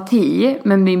sympati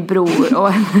med min bror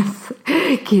och hennes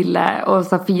kille. Och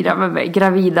så fira med mig,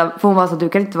 gravida. För hon var så att du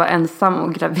kan inte vara ensam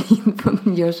och gravid på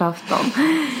nyårsafton.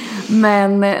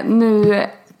 Men nu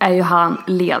är ju han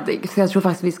ledig. Så jag tror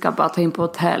faktiskt vi ska bara ta in på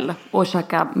hotell och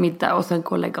käka middag. Och sen gå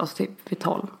och lägga oss typ vid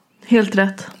 12. Helt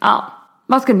rätt. Ja.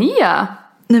 Vad ska ni göra?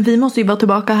 Nej, vi måste ju vara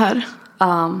tillbaka här.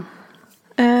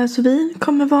 Så vi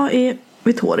kommer vara i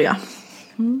Victoria.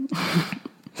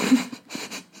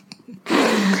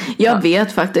 Jag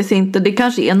vet faktiskt inte. Det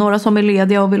kanske är några som är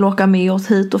lediga och vill åka med oss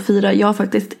hit och fira. Jag har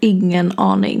faktiskt ingen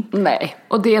aning. Nej,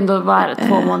 och det är ändå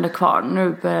 2 månader kvar.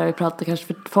 Nu börjar vi prata kanske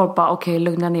för folk bara okej,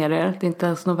 lugna ner er. Det är inte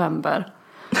ens november.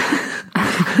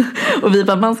 Och vi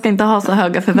bara, man ska inte ha så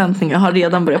höga förväntningar. Jag har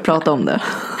redan börjat prata om det.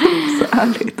 Så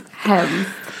ärligt. Hemskt.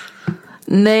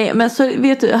 Nej, men så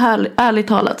vet du, ärligt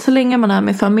talat, så länge man är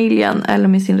med familjen eller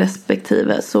med sin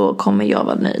respektive så kommer jag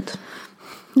vara nöjd.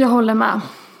 Jag håller med.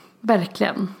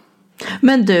 Verkligen.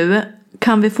 Men du,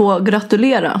 kan vi få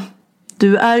gratulera?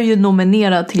 Du är ju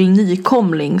nominerad till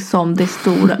nykomling som det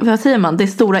stora, vad säger man, det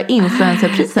stora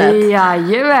influencerpriset.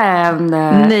 Jajamän.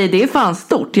 Nej, det är fan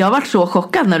stort. Jag har varit så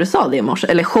chockad när du sa det i morse.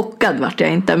 Eller chockad vart jag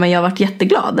inte, men jag har varit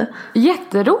jätteglad.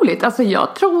 Jätteroligt. Alltså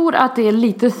jag tror att det är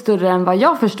lite större än vad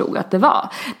jag förstod att det var.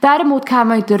 Däremot kan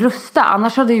man ju inte rösta.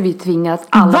 Annars hade ju vi tvingat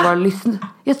alla våra lyssnare.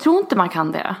 Jag tror inte man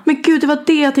kan det. Men gud, det var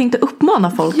det jag tänkte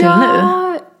uppmana folk till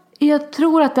nu. Jag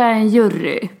tror att det är en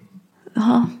jury.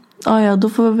 Jaha. Ja, då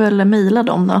får vi väl mejla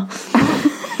dem då.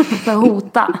 Så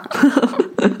hota.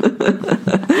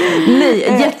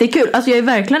 Nej, jättekul. Alltså jag är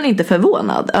verkligen inte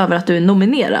förvånad över att du är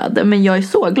nominerad. Men jag är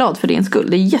så glad för din skull.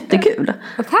 Det är jättekul.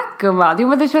 Tack gumman. Jo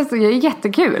men det känns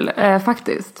jättekul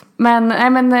faktiskt. Men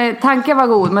tanken var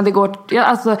god. Men det går,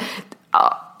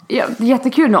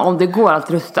 jättekul nu om det går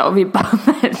att rösta. Och vi bara,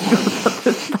 nej det går att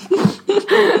rösta.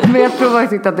 Men jag tror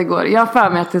faktiskt inte att det går. Jag har för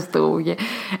mig att det stod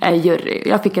jury.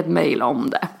 Jag fick ett mejl om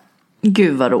det.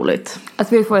 Gud vad roligt.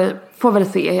 Alltså vi får väl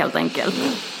se helt enkelt.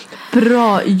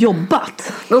 Bra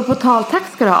jobbat. Och tack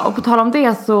ska du ha. Och på tal om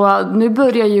det så nu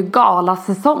börjar ju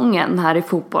galasäsongen här i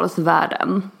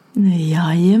fotbollsvärlden.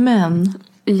 Jajamän.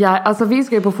 Ja, alltså vi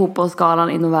ska ju på fotbollsgalan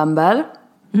i november.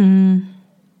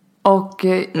 Och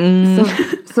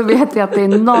så vet jag att det är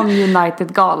någon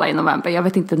United-gala i november. Jag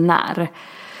vet inte när.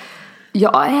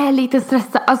 Jag är lite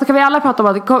stressad. Alltså kan vi alla prata om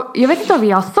att jag vet inte om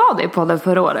jag sa det på den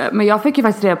förra året. Men jag fick ju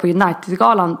faktiskt reda på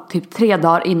United-galan typ 3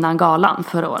 dagar innan galan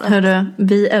förra året. Hörru,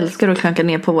 vi älskar att klanka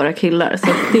ner på våra killar. Så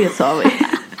det sa vi.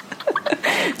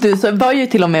 Du så var ju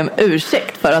till och med en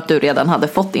ursäkt för att du redan hade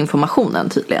fått informationen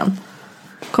tydligen.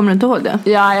 Kommer du inte ihåg det?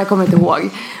 Ja, jag kommer inte ihåg.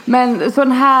 Men så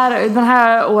den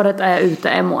här året är jag ute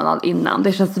 1 månad innan.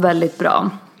 Det känns väldigt bra.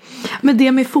 Men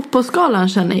det med fotbollsskalan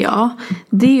känner jag,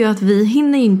 det är ju att vi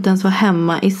hinner inte ens vara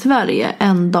hemma i Sverige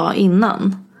en dag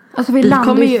innan. Alltså vi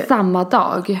landar ju samma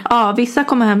dag. Ja, vissa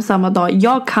kommer hem samma dag.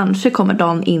 Jag kanske kommer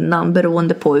dagen innan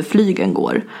beroende på hur flygen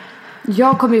går.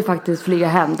 Jag kommer ju faktiskt flyga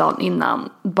hem dagen innan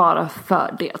bara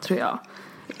för det tror jag.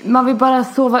 Man vill bara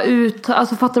sova ut.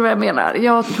 Alltså fattar du vad jag menar?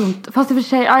 Jag tror inte, fast i och för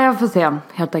sig, jag får se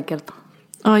helt enkelt.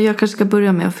 Ja, jag kanske ska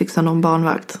börja med att fixa någon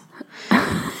barnvakt.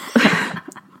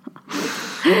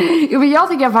 Jo, men jag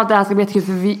tycker i alla fall att det här ska bli jättekul.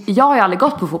 För jag har ju aldrig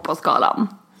gått på fotbollsskalan.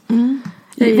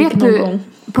 Vet du,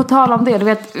 på tal om det, du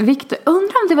vet Victor,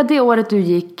 undrar om det var det året du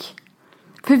gick.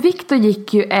 För Victor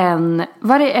gick ju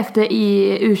var det efter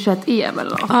i U21-EM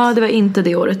eller något? Ja, det var inte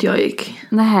det året jag gick.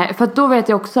 Nej, för då vet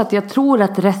jag också att jag tror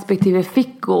att respektive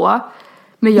fick gå.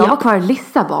 Men jag var kvar i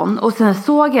Lissabon. Och sen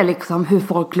såg jag liksom hur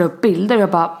folk la upp bilder. Och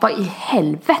jag bara, vad i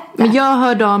helvete? Men jag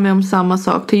hörde av mig om samma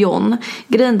sak till John.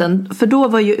 Grejen, för då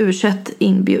var ju U21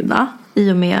 inbjudna.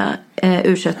 I och med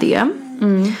U21-EM.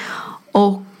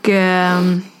 Och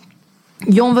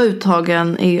John var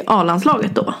uttagen i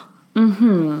A-landslaget då.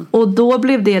 Och då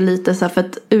blev det lite så här, för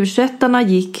att U21-arna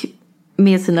gick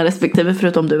med sina respektive,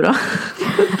 förutom du då.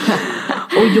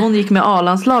 Och John gick med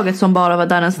A-landslaget som bara var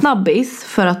där en snabbis.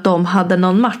 För att de hade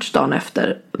någon match dagen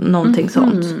efter. Någonting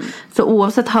sånt. Så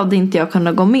oavsett hade inte jag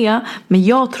kunnat gå med. Men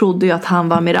jag trodde ju att han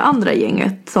var med det andra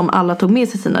gänget. Som alla tog med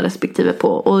sig sina respektive på.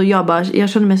 Och jag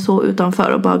kände mig så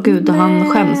utanför. Och bara gud, han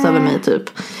skäms över mig typ.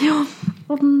 Ja.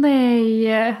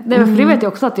 Nej. Det vet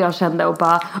jag också att jag kände.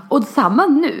 Och samma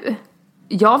nu.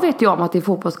 jag vet ju om att det är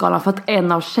fotbollsgalan för att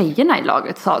en av tjejerna i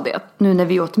laget sa det. Nu när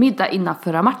vi åt middag innan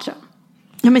förra matchen.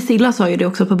 Ja, men Silla sa ju det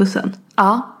också på bussen.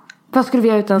 Ja. Vad skulle vi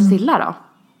göra utan Silla då?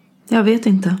 Jag vet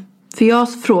inte. För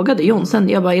jag frågade Jon sen.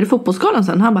 Jag bara, är det fotbollsgalan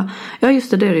sen? Han bara, ja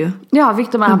just det är det ju. Ja,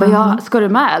 Victor han bara, ja, ska du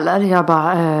med eller? Jag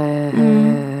bara,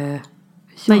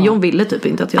 Nej, Jon ville typ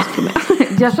inte att jag skulle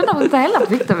med. Jag känner inte heller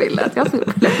att Victor ville att jag skulle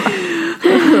med.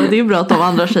 Det är ju bra att de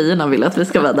andra tjejerna vill att vi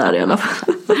ska vara där i alla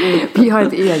fall. Vi har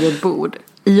ett eget bord.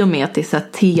 I och med att det är så här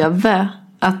tv,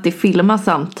 att det filmas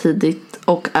samtidigt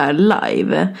och är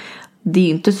live. Det är ju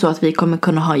inte så att vi kommer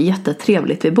kunna ha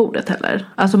jättetrevligt vid bordet heller.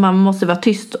 Alltså man måste vara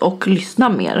tyst och lyssna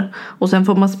mer. Och sen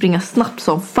får man springa snabbt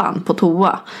som fan på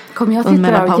toa. Kommer jag sitta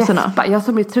där och gäspa? Jag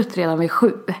som blir trött redan vid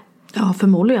 7. Ja,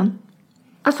 förmodligen.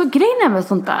 Alltså grejen är med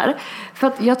sånt där. För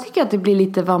att jag tycker att det blir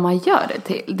lite vad man gör det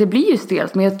till. Det blir ju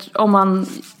stelt. Men om man,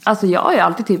 alltså jag har ju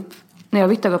alltid typ, när jag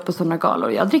vill gå upp på sådana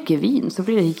galor, jag dricker vin så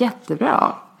blir det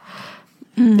jättebra.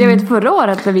 Jag vet förra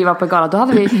året när vi var på gala, då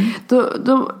hade vi,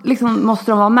 då liksom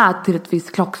måste de vara med till ett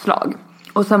visst klockslag.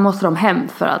 Och sen måste de hem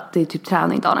för att det är typ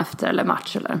träning dagen efter eller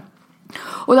match eller.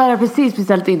 Och där har jag precis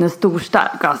beställt in en stor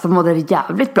stark. Alltså mådde det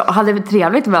jävligt bra. Hade vi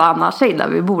trevligt med andra tjejer där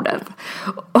vid bordet.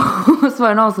 Och så var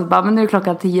det någon som bara, men nu är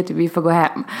klockan 10 typ, vi får gå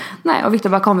hem. Nej, och Victor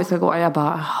bara, kom vi ska gå. Och jag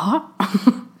bara, jaha.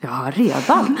 Ja,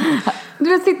 redan.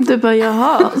 Du bara,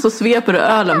 jaha. Så sveper du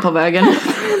ölen på vägen.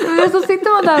 Så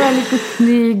sitter man där och är lite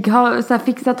snygg. Har så här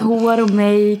fixat hår och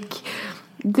make.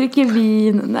 Dricker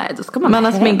vin. Nej, då ska man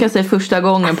har sminkat sig första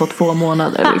gången på 2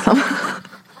 månader liksom.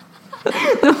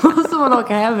 Då måste man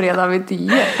åka hem redan vid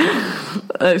 10.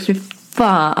 Fy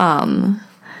fan.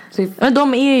 Men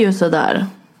de är ju sådär.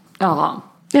 Ja.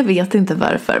 Jag vet inte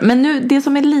varför. Men nu, det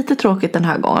som är lite tråkigt den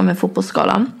här gången med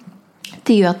fotbollsskalan,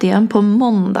 det är ju att det är en på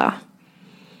måndag.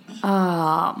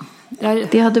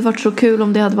 Det hade varit så kul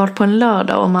om det hade varit på en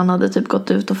lördag och man hade typ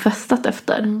gått ut och festat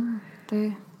efter.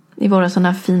 I våra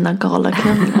sådana här fina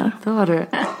galaklänningar. Det var det.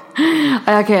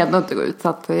 Jag kan ju ändå inte gå ut så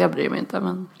att jag bryr mig inte.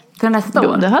 Men till nästa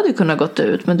år. Det hade ju kunnat gått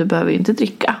ut, men du behöver ju inte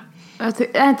dricka.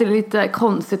 Är inte det lite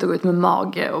konstigt att gå ut med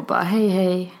mage och bara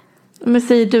hej. Men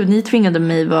säger du, ni tvingade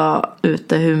mig vara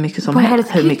ute hur mycket som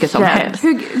helst. Hur mycket som helst.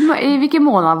 I vilken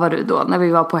månad var du då när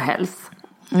vi var på Hells?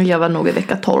 Jag var nog i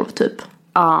vecka 12 typ.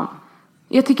 Ja.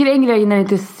 Jag tycker det är en grej när det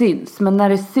inte syns. Men när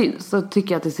det syns så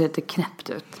tycker jag att det ser lite knäppt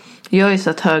ut. Jag har ju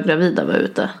sett höggravida vara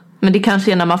ute. Men det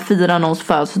kanske är när man firar någons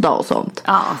födelsedag och sånt.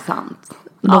 Ja, sant.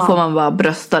 Då får man bara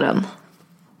brösta den.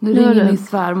 Nu ringer min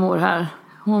svärmor här.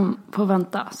 Hon får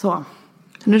vänta, så.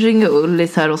 Nu ringer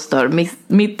Ullis här och stör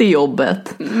mitt i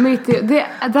jobbet. Det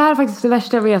här är faktiskt det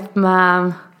värsta jag vet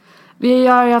med...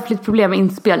 Jag har haft lite problem med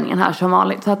inspelningen här som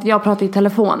vanligt. Så att jag pratar i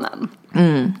telefonen.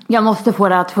 Jag måste få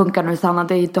det att funka nu, Sanna.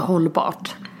 Det är inte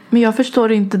hållbart. Men jag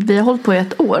förstår inte. Vi har hållit på i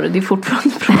 1 år. Det är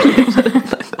fortfarande problem.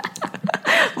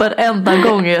 Varenda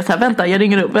gång är jag så här, vänta, jag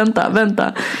ringer upp,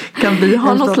 vänta. Kan vi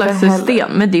ha något slags system?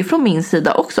 Men det är från min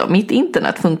sida också. Mitt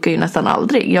internet funkar ju nästan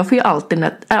aldrig. Jag får ju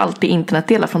alltid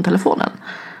internetdelar från telefonen.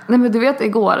 Nej, men du vet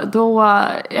igår, då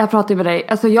jag pratade med dig.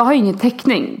 Alltså jag har ju ingen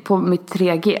täckning på mitt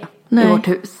 3G i vårt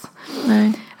hus.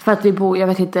 Nej. För att vi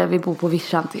bor på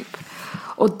Vischan typ.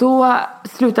 Och då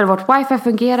slutade vårt wifi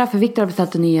fungera för Victor hade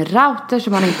beställt en ny router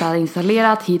som han inte hade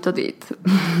installerat hit och dit.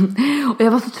 Och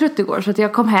jag var så trött igår så att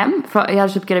jag kom hem. Jag hade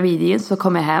köpt gravidjeans, så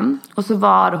kom jag hem. Och så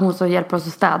var hon som hjälper oss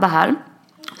att städa här.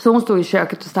 Så hon stod i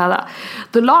köket och städade.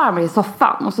 Då la jag mig i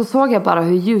soffan och så såg jag bara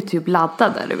hur YouTube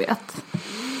laddade, du vet.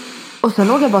 Och så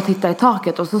låg jag bara och tittade i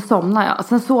taket och så somnade jag.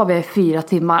 Sen sov jag i 4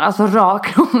 timmar, alltså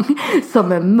raklång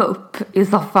som en mupp i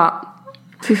soffan.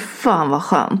 Fy fan vad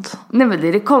skönt. Nej men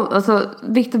det kom, alltså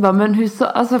Victor bara, men hur så,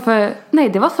 alltså för, nej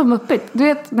det var så muppigt. Du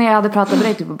vet när jag hade pratat med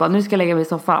dig typ och bara, nu ska jag lägga mig i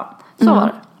soffan. Så var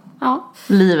det. Ja.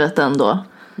 Livet ändå.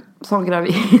 Som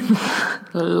gravid.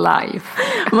 Life.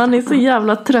 Man är så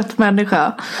jävla trött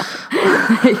människa.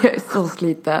 Jag är så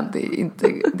sliten. Det är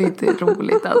inte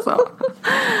roligt alltså.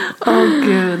 Åh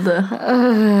gud.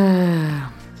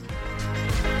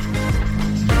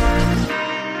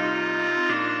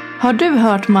 Har du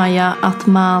hört, Maja, att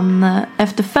man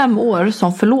efter 5 år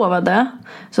som förlovade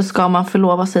så ska man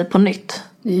förlova sig på nytt?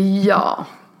 Ja.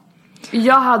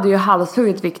 Jag hade ju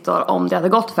halshuggit Victor om det hade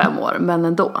gått 5 år, men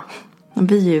ändå.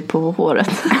 Vi är ju på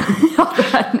håret. Ja,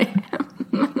 det är ni.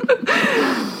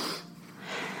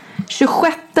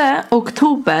 26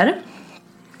 oktober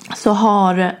så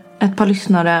har ett par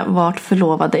lyssnare varit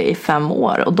förlovade i 5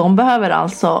 år. Och de behöver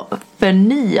alltså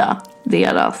förnya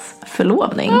deras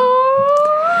förlovning.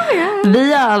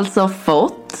 Vi har alltså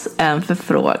fått en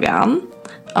förfrågan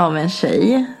av en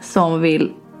tjej som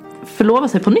vill förlova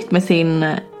sig på nytt med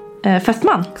sin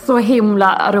fästman. Så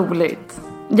himla roligt.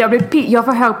 Jag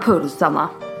får hög puls, Anna.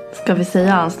 Ska vi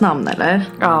säga hans namn eller?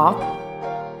 Ja.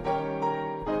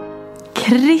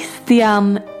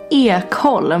 Christian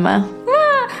Ekholm.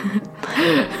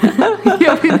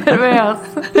 Jag blir nervös.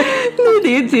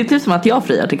 Nej, det är typ som att jag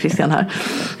friar till Christian här.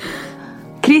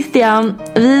 Christian,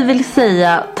 vi vill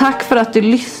säga tack för att du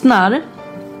lyssnar.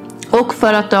 Och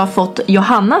för att du har fått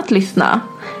Johanna att lyssna.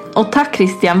 Och tack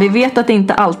Christian, vi vet att det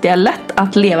inte alltid är lätt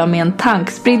att leva med en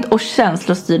tankspridd och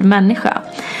känslostyrd människa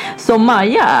som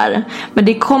Maja är. Men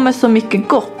det kommer så mycket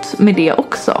gott med det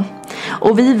också.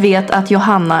 Och vi vet att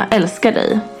Johanna älskar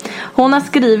dig. Hon har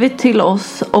skrivit till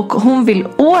oss och hon vill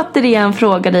återigen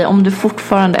fråga dig om du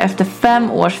fortfarande efter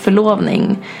 5 års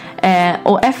förlovning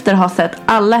och efter att ha sett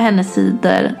alla hennes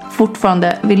sidor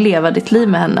fortfarande vill leva ditt liv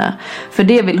med henne. För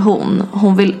det vill hon.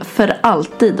 Hon vill för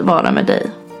alltid vara med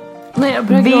dig. Nej, jag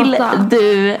börjar vill gråta.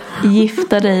 du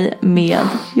gifta dig med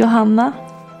Johanna?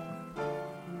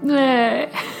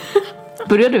 Nej.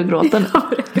 Börjar du gråta nu? Jag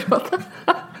börjar gråta.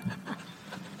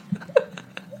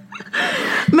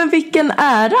 Men vilken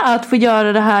ära att få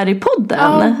göra det här i podden.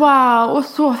 Oh, wow, och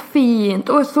så fint.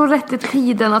 Och så rätt i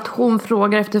tiden att hon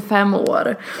frågar efter 5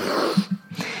 år.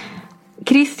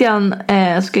 Christian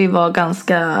ska ju vara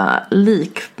ganska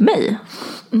lik mig.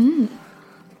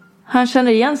 Han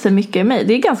känner igen sig mycket i mig.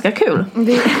 Det är ganska kul.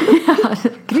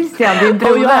 Christian, din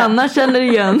bror. Och Johanna känner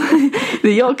igen. Det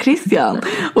är jag och Christian.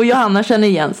 Och Johanna känner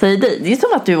igen sig i dig. Det är som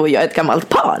att du och jag är ett gammalt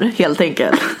par, helt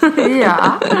enkelt.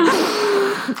 Ja.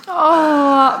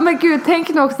 Men gud, tänk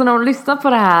nu också när hon lyssnar på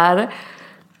det här.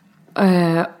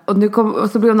 Och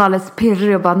så blir hon alldeles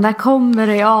pirrig och bara, när kommer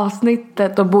det i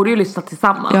avsnittet? De borde ju lyssna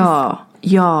tillsammans.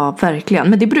 Ja, verkligen.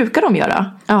 Men det brukar de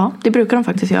göra. Ja, det brukar de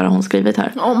faktiskt göra, hon skrivit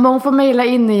här. Men hon får mejla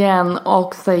in igen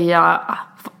och säga,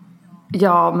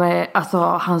 ja, men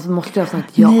alltså han måste ju ha sagt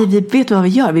ja. Nej, vi vet vad vi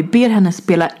gör. Vi ber henne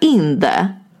spela in det.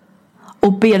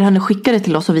 Och ber henne skicka det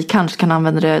till oss, och vi kanske kan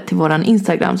använda det till våran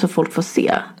Instagram så folk får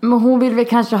se. Men hon vill väl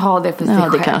kanske ha det för sig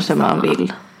själv. Ja, det kanske man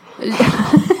vill.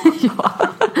 Ja,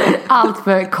 allt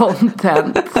för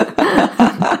content.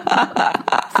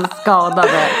 Så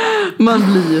skadade.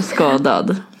 Man blir ju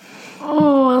skadad.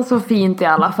 Så fint i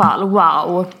alla fall,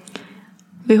 wow.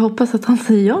 Vi hoppas att han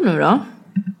säger ja nu då.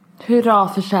 Hurra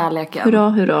för kärleken. Hurra,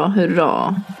 hurra,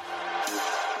 hurra.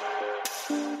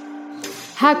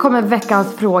 Här kommer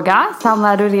veckans fråga. Sanna,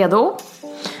 är du redo?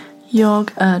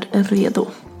 Jag är redo.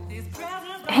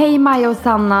 Hej Maja och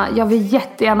Sanna, jag vill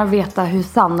jättegärna veta hur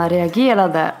Sanna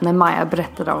reagerade när Maja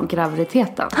berättade om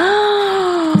graviditeten.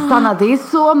 Sanna, det är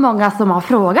så många som har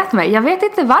frågat mig. Jag vet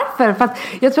inte varför, för att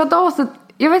jag tror att också,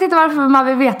 jag vet inte varför man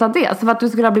vill veta det. Så för att du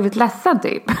skulle ha blivit ledsen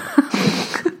typ.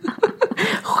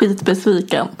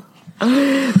 Skitbesviken.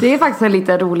 Det är faktiskt en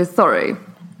lite rolig story.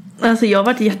 Alltså jag har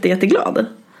varit jätteglad.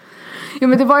 Jo,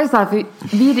 men det var ju så här, för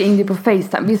vi ringde på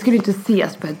FaceTime. Vi skulle inte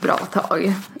ses på ett bra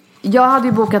tag. Jag hade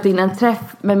ju bokat in en träff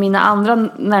med mina andra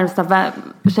närmsta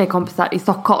tjejkompisar i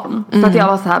Stockholm. Så att jag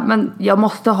var så här, men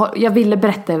jag ville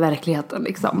berätta i verkligheten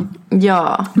liksom.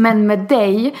 Ja. Men med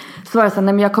dig så var det så här,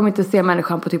 nej men jag kommer inte se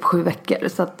människan på typ 7 veckor.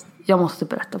 Så att jag måste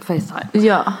berätta på FaceTime.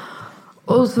 Ja.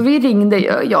 Och så vi ringde,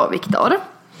 jag och Viktor,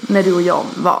 när du och jag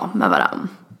var med varann.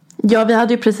 Ja, vi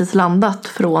hade ju precis landat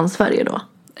från Sverige då.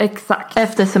 Exakt.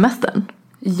 Efter semestern.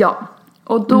 Ja.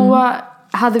 Och då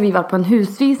hade vi varit på en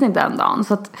husvisning den dagen.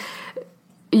 Så att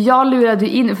jag lurade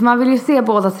in, för man vill ju se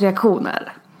bådas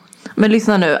reaktioner. Men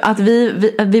lyssna nu, att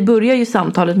vi börjar ju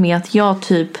samtalet med att jag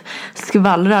typ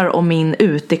skvallrar om min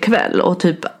utekväll. Och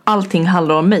typ allting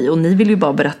handlar om mig. Och ni vill ju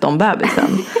bara berätta om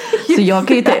bebisen. Så jag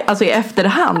kan ju alltså i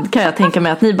efterhand kan jag tänka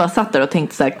mig att ni bara satt där och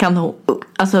tänkte så här, kan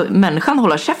alltså människan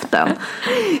hålla käften?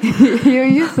 Jo,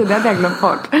 just det hade jag glömt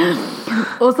bort.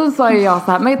 Och så sa jag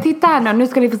så här, men titta här nu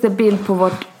ska ni få se bild på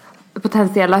vårt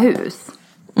potentiella hus.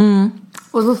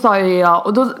 Och så sa jag,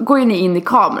 och då går ju ni in i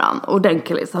kameran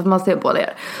ordentligt så att man ser båda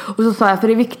er. Och så sa jag, för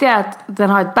det viktiga är att den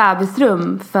har ett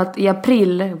bebisrum, för att i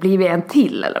april blir vi en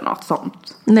till eller något sånt.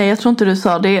 Nej, jag tror inte du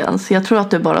sa det ens. Jag tror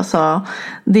att du bara sa,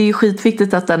 det är ju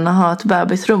skitviktigt att den har ett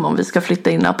bebisrum om vi ska flytta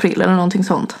in i april eller någonting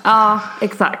sånt. Ja,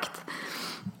 exakt.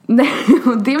 Nej,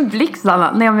 det är en blick,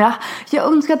 Sanna. Nej, men jag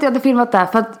önskar att jag hade filmat det här,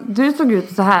 för att du såg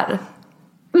ut så här.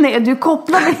 Nej, du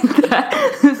kopplade inte.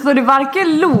 Så du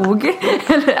varken log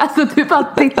eller, alltså du bara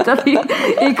tittade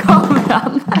i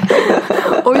kameran.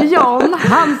 Och John,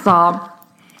 han sa,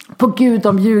 på gud,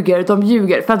 de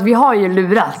ljuger. För att vi har ju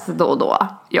lurats då och då.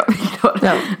 Ja.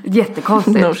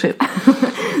 Jättekonstigt. No shit.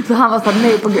 Så han var så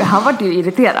nej på gud, han var ju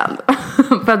irriterad.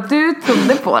 För att du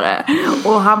trodde på det.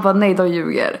 Och han bara, nej, de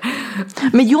ljuger.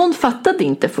 Men John fattade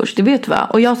inte först, det vet du va?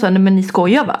 Och jag sa, nej men ni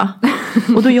skojar va?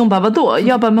 Och då John bara, vadå?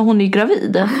 Jag bara, men hon är ju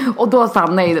gravid. Och då sa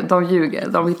han, nej, de ljuger,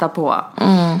 de hittar på.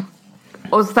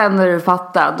 Och sen när du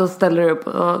fattar, då ställer du upp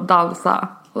och dansar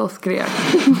och skrek.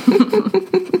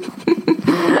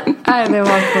 Nej, det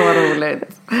var så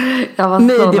roligt. Jag var så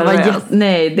nervös.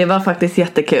 Nej, det var faktiskt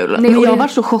jättekul. Nej, men jag var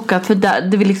så chockad för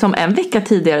det var liksom en vecka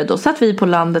tidigare. Då satt vi på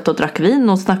landet och drack vin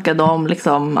och snackade om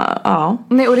liksom, ja.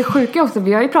 Nej, och det sjuka också,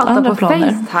 vi har ju pratat andra på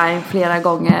planer. FaceTime flera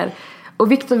gånger.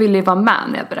 Och Victor ville ju vara med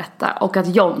när jag berättade. Och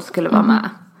att John skulle vara med.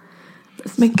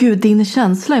 Men gud, din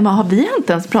känsla, har vi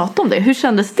inte ens pratat om det? Hur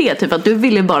kändes det? Typ att du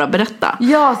ville bara berätta.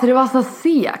 Ja, så det var så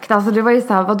segt. Alltså det var ju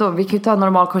så här, vadå? Vi kan ju ta en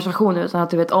normal konversation utan att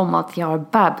du vet om att jag har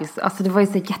bebis. Alltså det var ju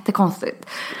så jättekonstigt.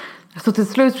 Så till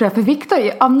slut tror jag, för Victor,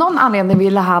 av någon anledning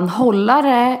ville han hålla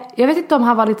det. Jag vet inte om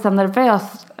han var lite så nervös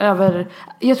över,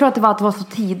 jag tror att det var så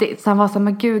tidigt. Så han var så här,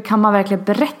 men gud, kan man verkligen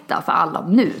berätta för alla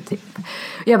nu typ?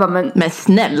 Jag bara, men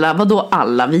snälla, vadå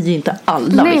alla? Vi är ju inte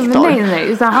alla, Victor.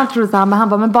 Nej. Så han trodde så här, men han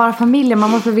bara, men bara familjen, man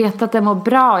måste veta att det mår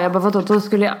bra. Jag bara, vadå? Då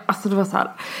skulle jag, alltså det var så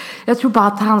här. Jag tror bara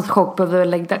att hans chock behövde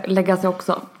lägga sig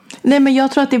också. Nej, men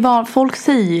jag tror att folk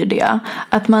säger ju det.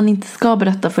 Att man inte ska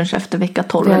berätta förrän efter vecka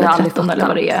 12 eller 13 eller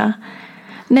vad det är.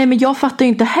 Nej, men jag fattar ju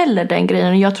inte heller den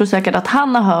grejen. Jag tror säkert att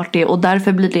han har hört det och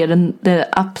därför blir det det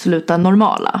absoluta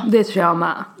normala. Det tror jag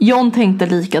med. John tänkte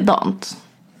likadant.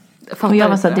 Och jag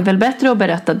var så att det är väl bättre att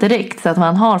berätta direkt så att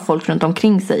man har folk runt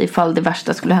omkring sig ifall det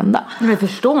värsta skulle hända. Men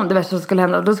förstå om det värsta skulle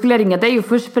hända. Då skulle jag ringa dig och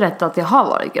först berätta att jag har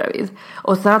varit gravid.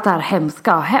 Och sen att det här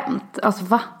hemska har hänt. Alltså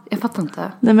va? Jag fattar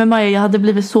inte. Nej men Maja, jag hade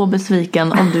blivit så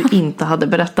besviken om du inte hade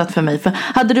berättat för mig. För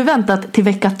hade du väntat till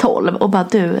vecka 12 och bara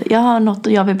jag har något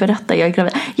och jag vill berätta, jag är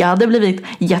gravid. Jag hade blivit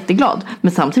jätteglad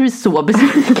men samtidigt så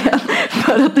besviken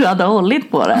för att du hade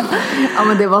hållit på det. Ja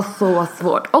men det var så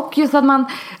svårt. Och just att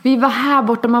vi var här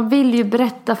borta, man vill ju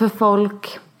berätta för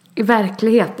folk i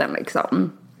verkligheten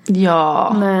liksom.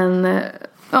 Ja.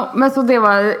 Men så det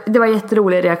var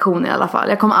jätterolig reaktion i alla fall.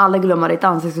 Jag kommer aldrig glömma ditt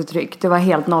ansiktsuttryck. Det var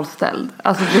helt nollställd.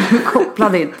 Alltså du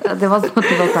kopplade inte. Det var så att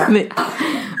du var så här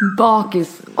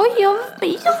bakis. Oj, jag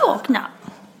blir så vakna.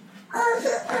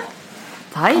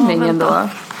 Tajmingen då.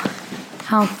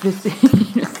 Hans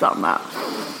frisyr samma.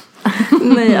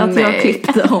 Nej, alltså jag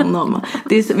klippte honom.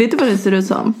 Vet du vad det ser ut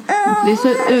som? Det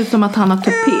ser ut som att han har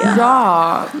tupé.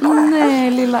 Ja,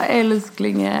 nej lilla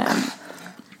älsklingen.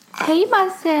 Hej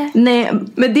Marce. Nej,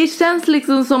 men det känns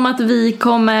liksom som att vi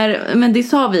kommer. Men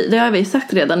det har vi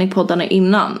sagt redan i poddarna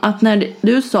innan. Att när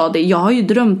du sa det, jag har ju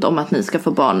drömt om att ni ska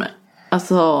få barn.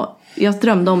 Alltså, jag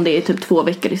drömde om det i typ 2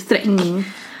 veckor i sträck.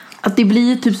 Att det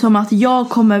blir typ som att jag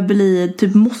kommer bli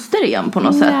typ moster igen på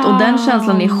något sätt. Och den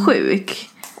känslan är sjuk.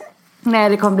 Nej,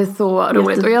 det kommer bli så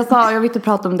roligt. Och jag vill inte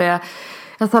prata om det.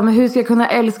 Jag sa, men hur ska jag kunna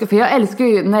älska? För jag älskar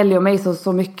ju Nelly och mig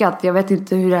så mycket att jag vet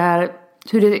inte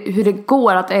hur det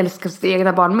går att älska sitt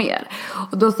egna barn mer.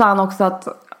 Och då sa han också att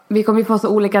vi kommer ju få så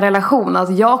olika relationer.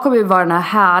 Alltså jag kommer ju vara den här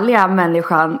härliga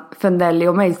människan för Nelly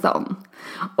och Mason.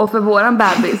 Och för våran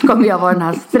bebis kommer jag vara den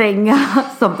här stränga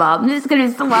som bara, nu ska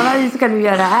du sova, nu ska du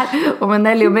göra det här. Och med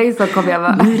Nelly och Mason kommer jag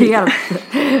vara helt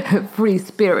free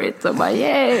spirit. Och bara,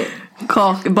 yay!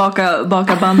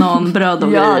 Baka bananbröd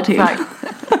och grejer till. Exakt.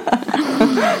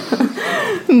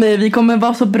 Nej, vi kommer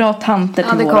vara så bra tanter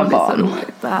till våra barn. Det kommer bli så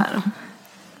roligt det här.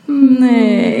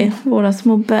 Nej, våra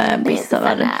små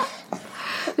bebisar.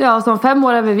 Ja, som 5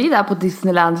 år är vi där på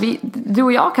Disneyland. Du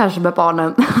och jag kanske med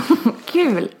barnen.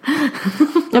 Kul.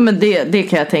 Ja, men det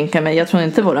kan jag tänka mig. Jag tror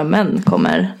inte våra män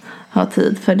kommer ha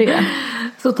tid för det.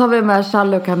 Så tar vi med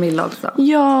Charlie och Camilla också.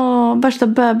 Ja, värsta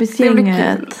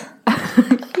bebisgänget.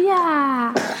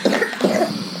 Ja.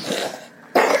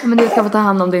 Men du ska få ta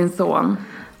hand om din son.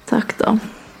 Tack då.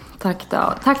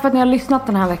 Tack för att ni har lyssnat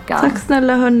den här veckan. Tack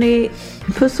snälla hörni.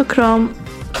 Puss och kram.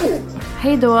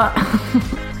 Hej då.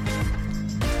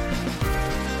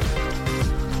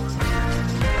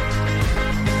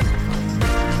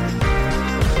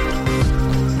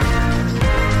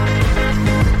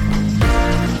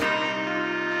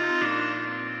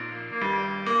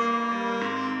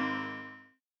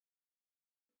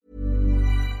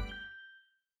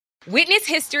 Witness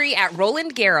history at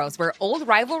Roland Garros, where old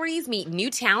rivalries meet new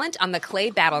talent on the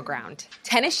clay battleground.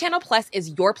 Tennis Channel Plus is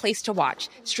your place to watch.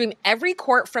 Stream every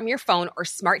court from your phone or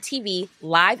smart TV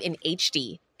live in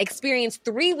HD. Experience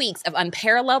 3 weeks of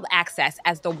unparalleled access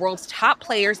as the world's top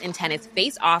players in tennis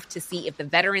face off to see if the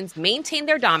veterans maintain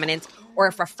their dominance or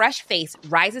if a fresh face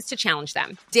rises to challenge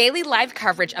them. Daily live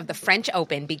coverage of the French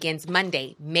Open begins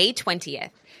Monday, May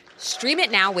 20th. Stream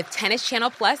it now with Tennis Channel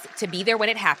Plus to be there when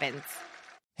it happens.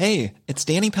 Hey, it's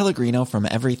Danny Pellegrino from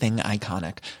Everything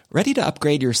Iconic. Ready to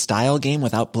upgrade your style game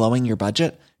without blowing your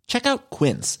budget? Check out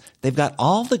Quince. They've got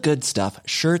all the good stuff,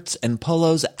 shirts and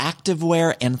polos,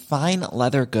 activewear, and fine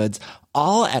leather goods,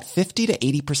 all at 50 to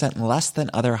 80% less than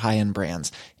other high-end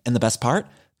brands. And the best part?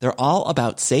 They're all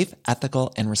about safe,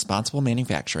 ethical, and responsible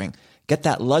manufacturing. Get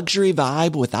that luxury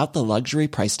vibe without the luxury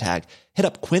price tag. Hit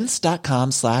up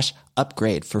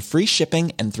quince.com/upgrade for free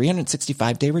shipping and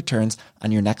 365-day returns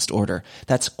on your next order.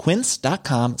 That's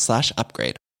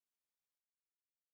quince.com/upgrade.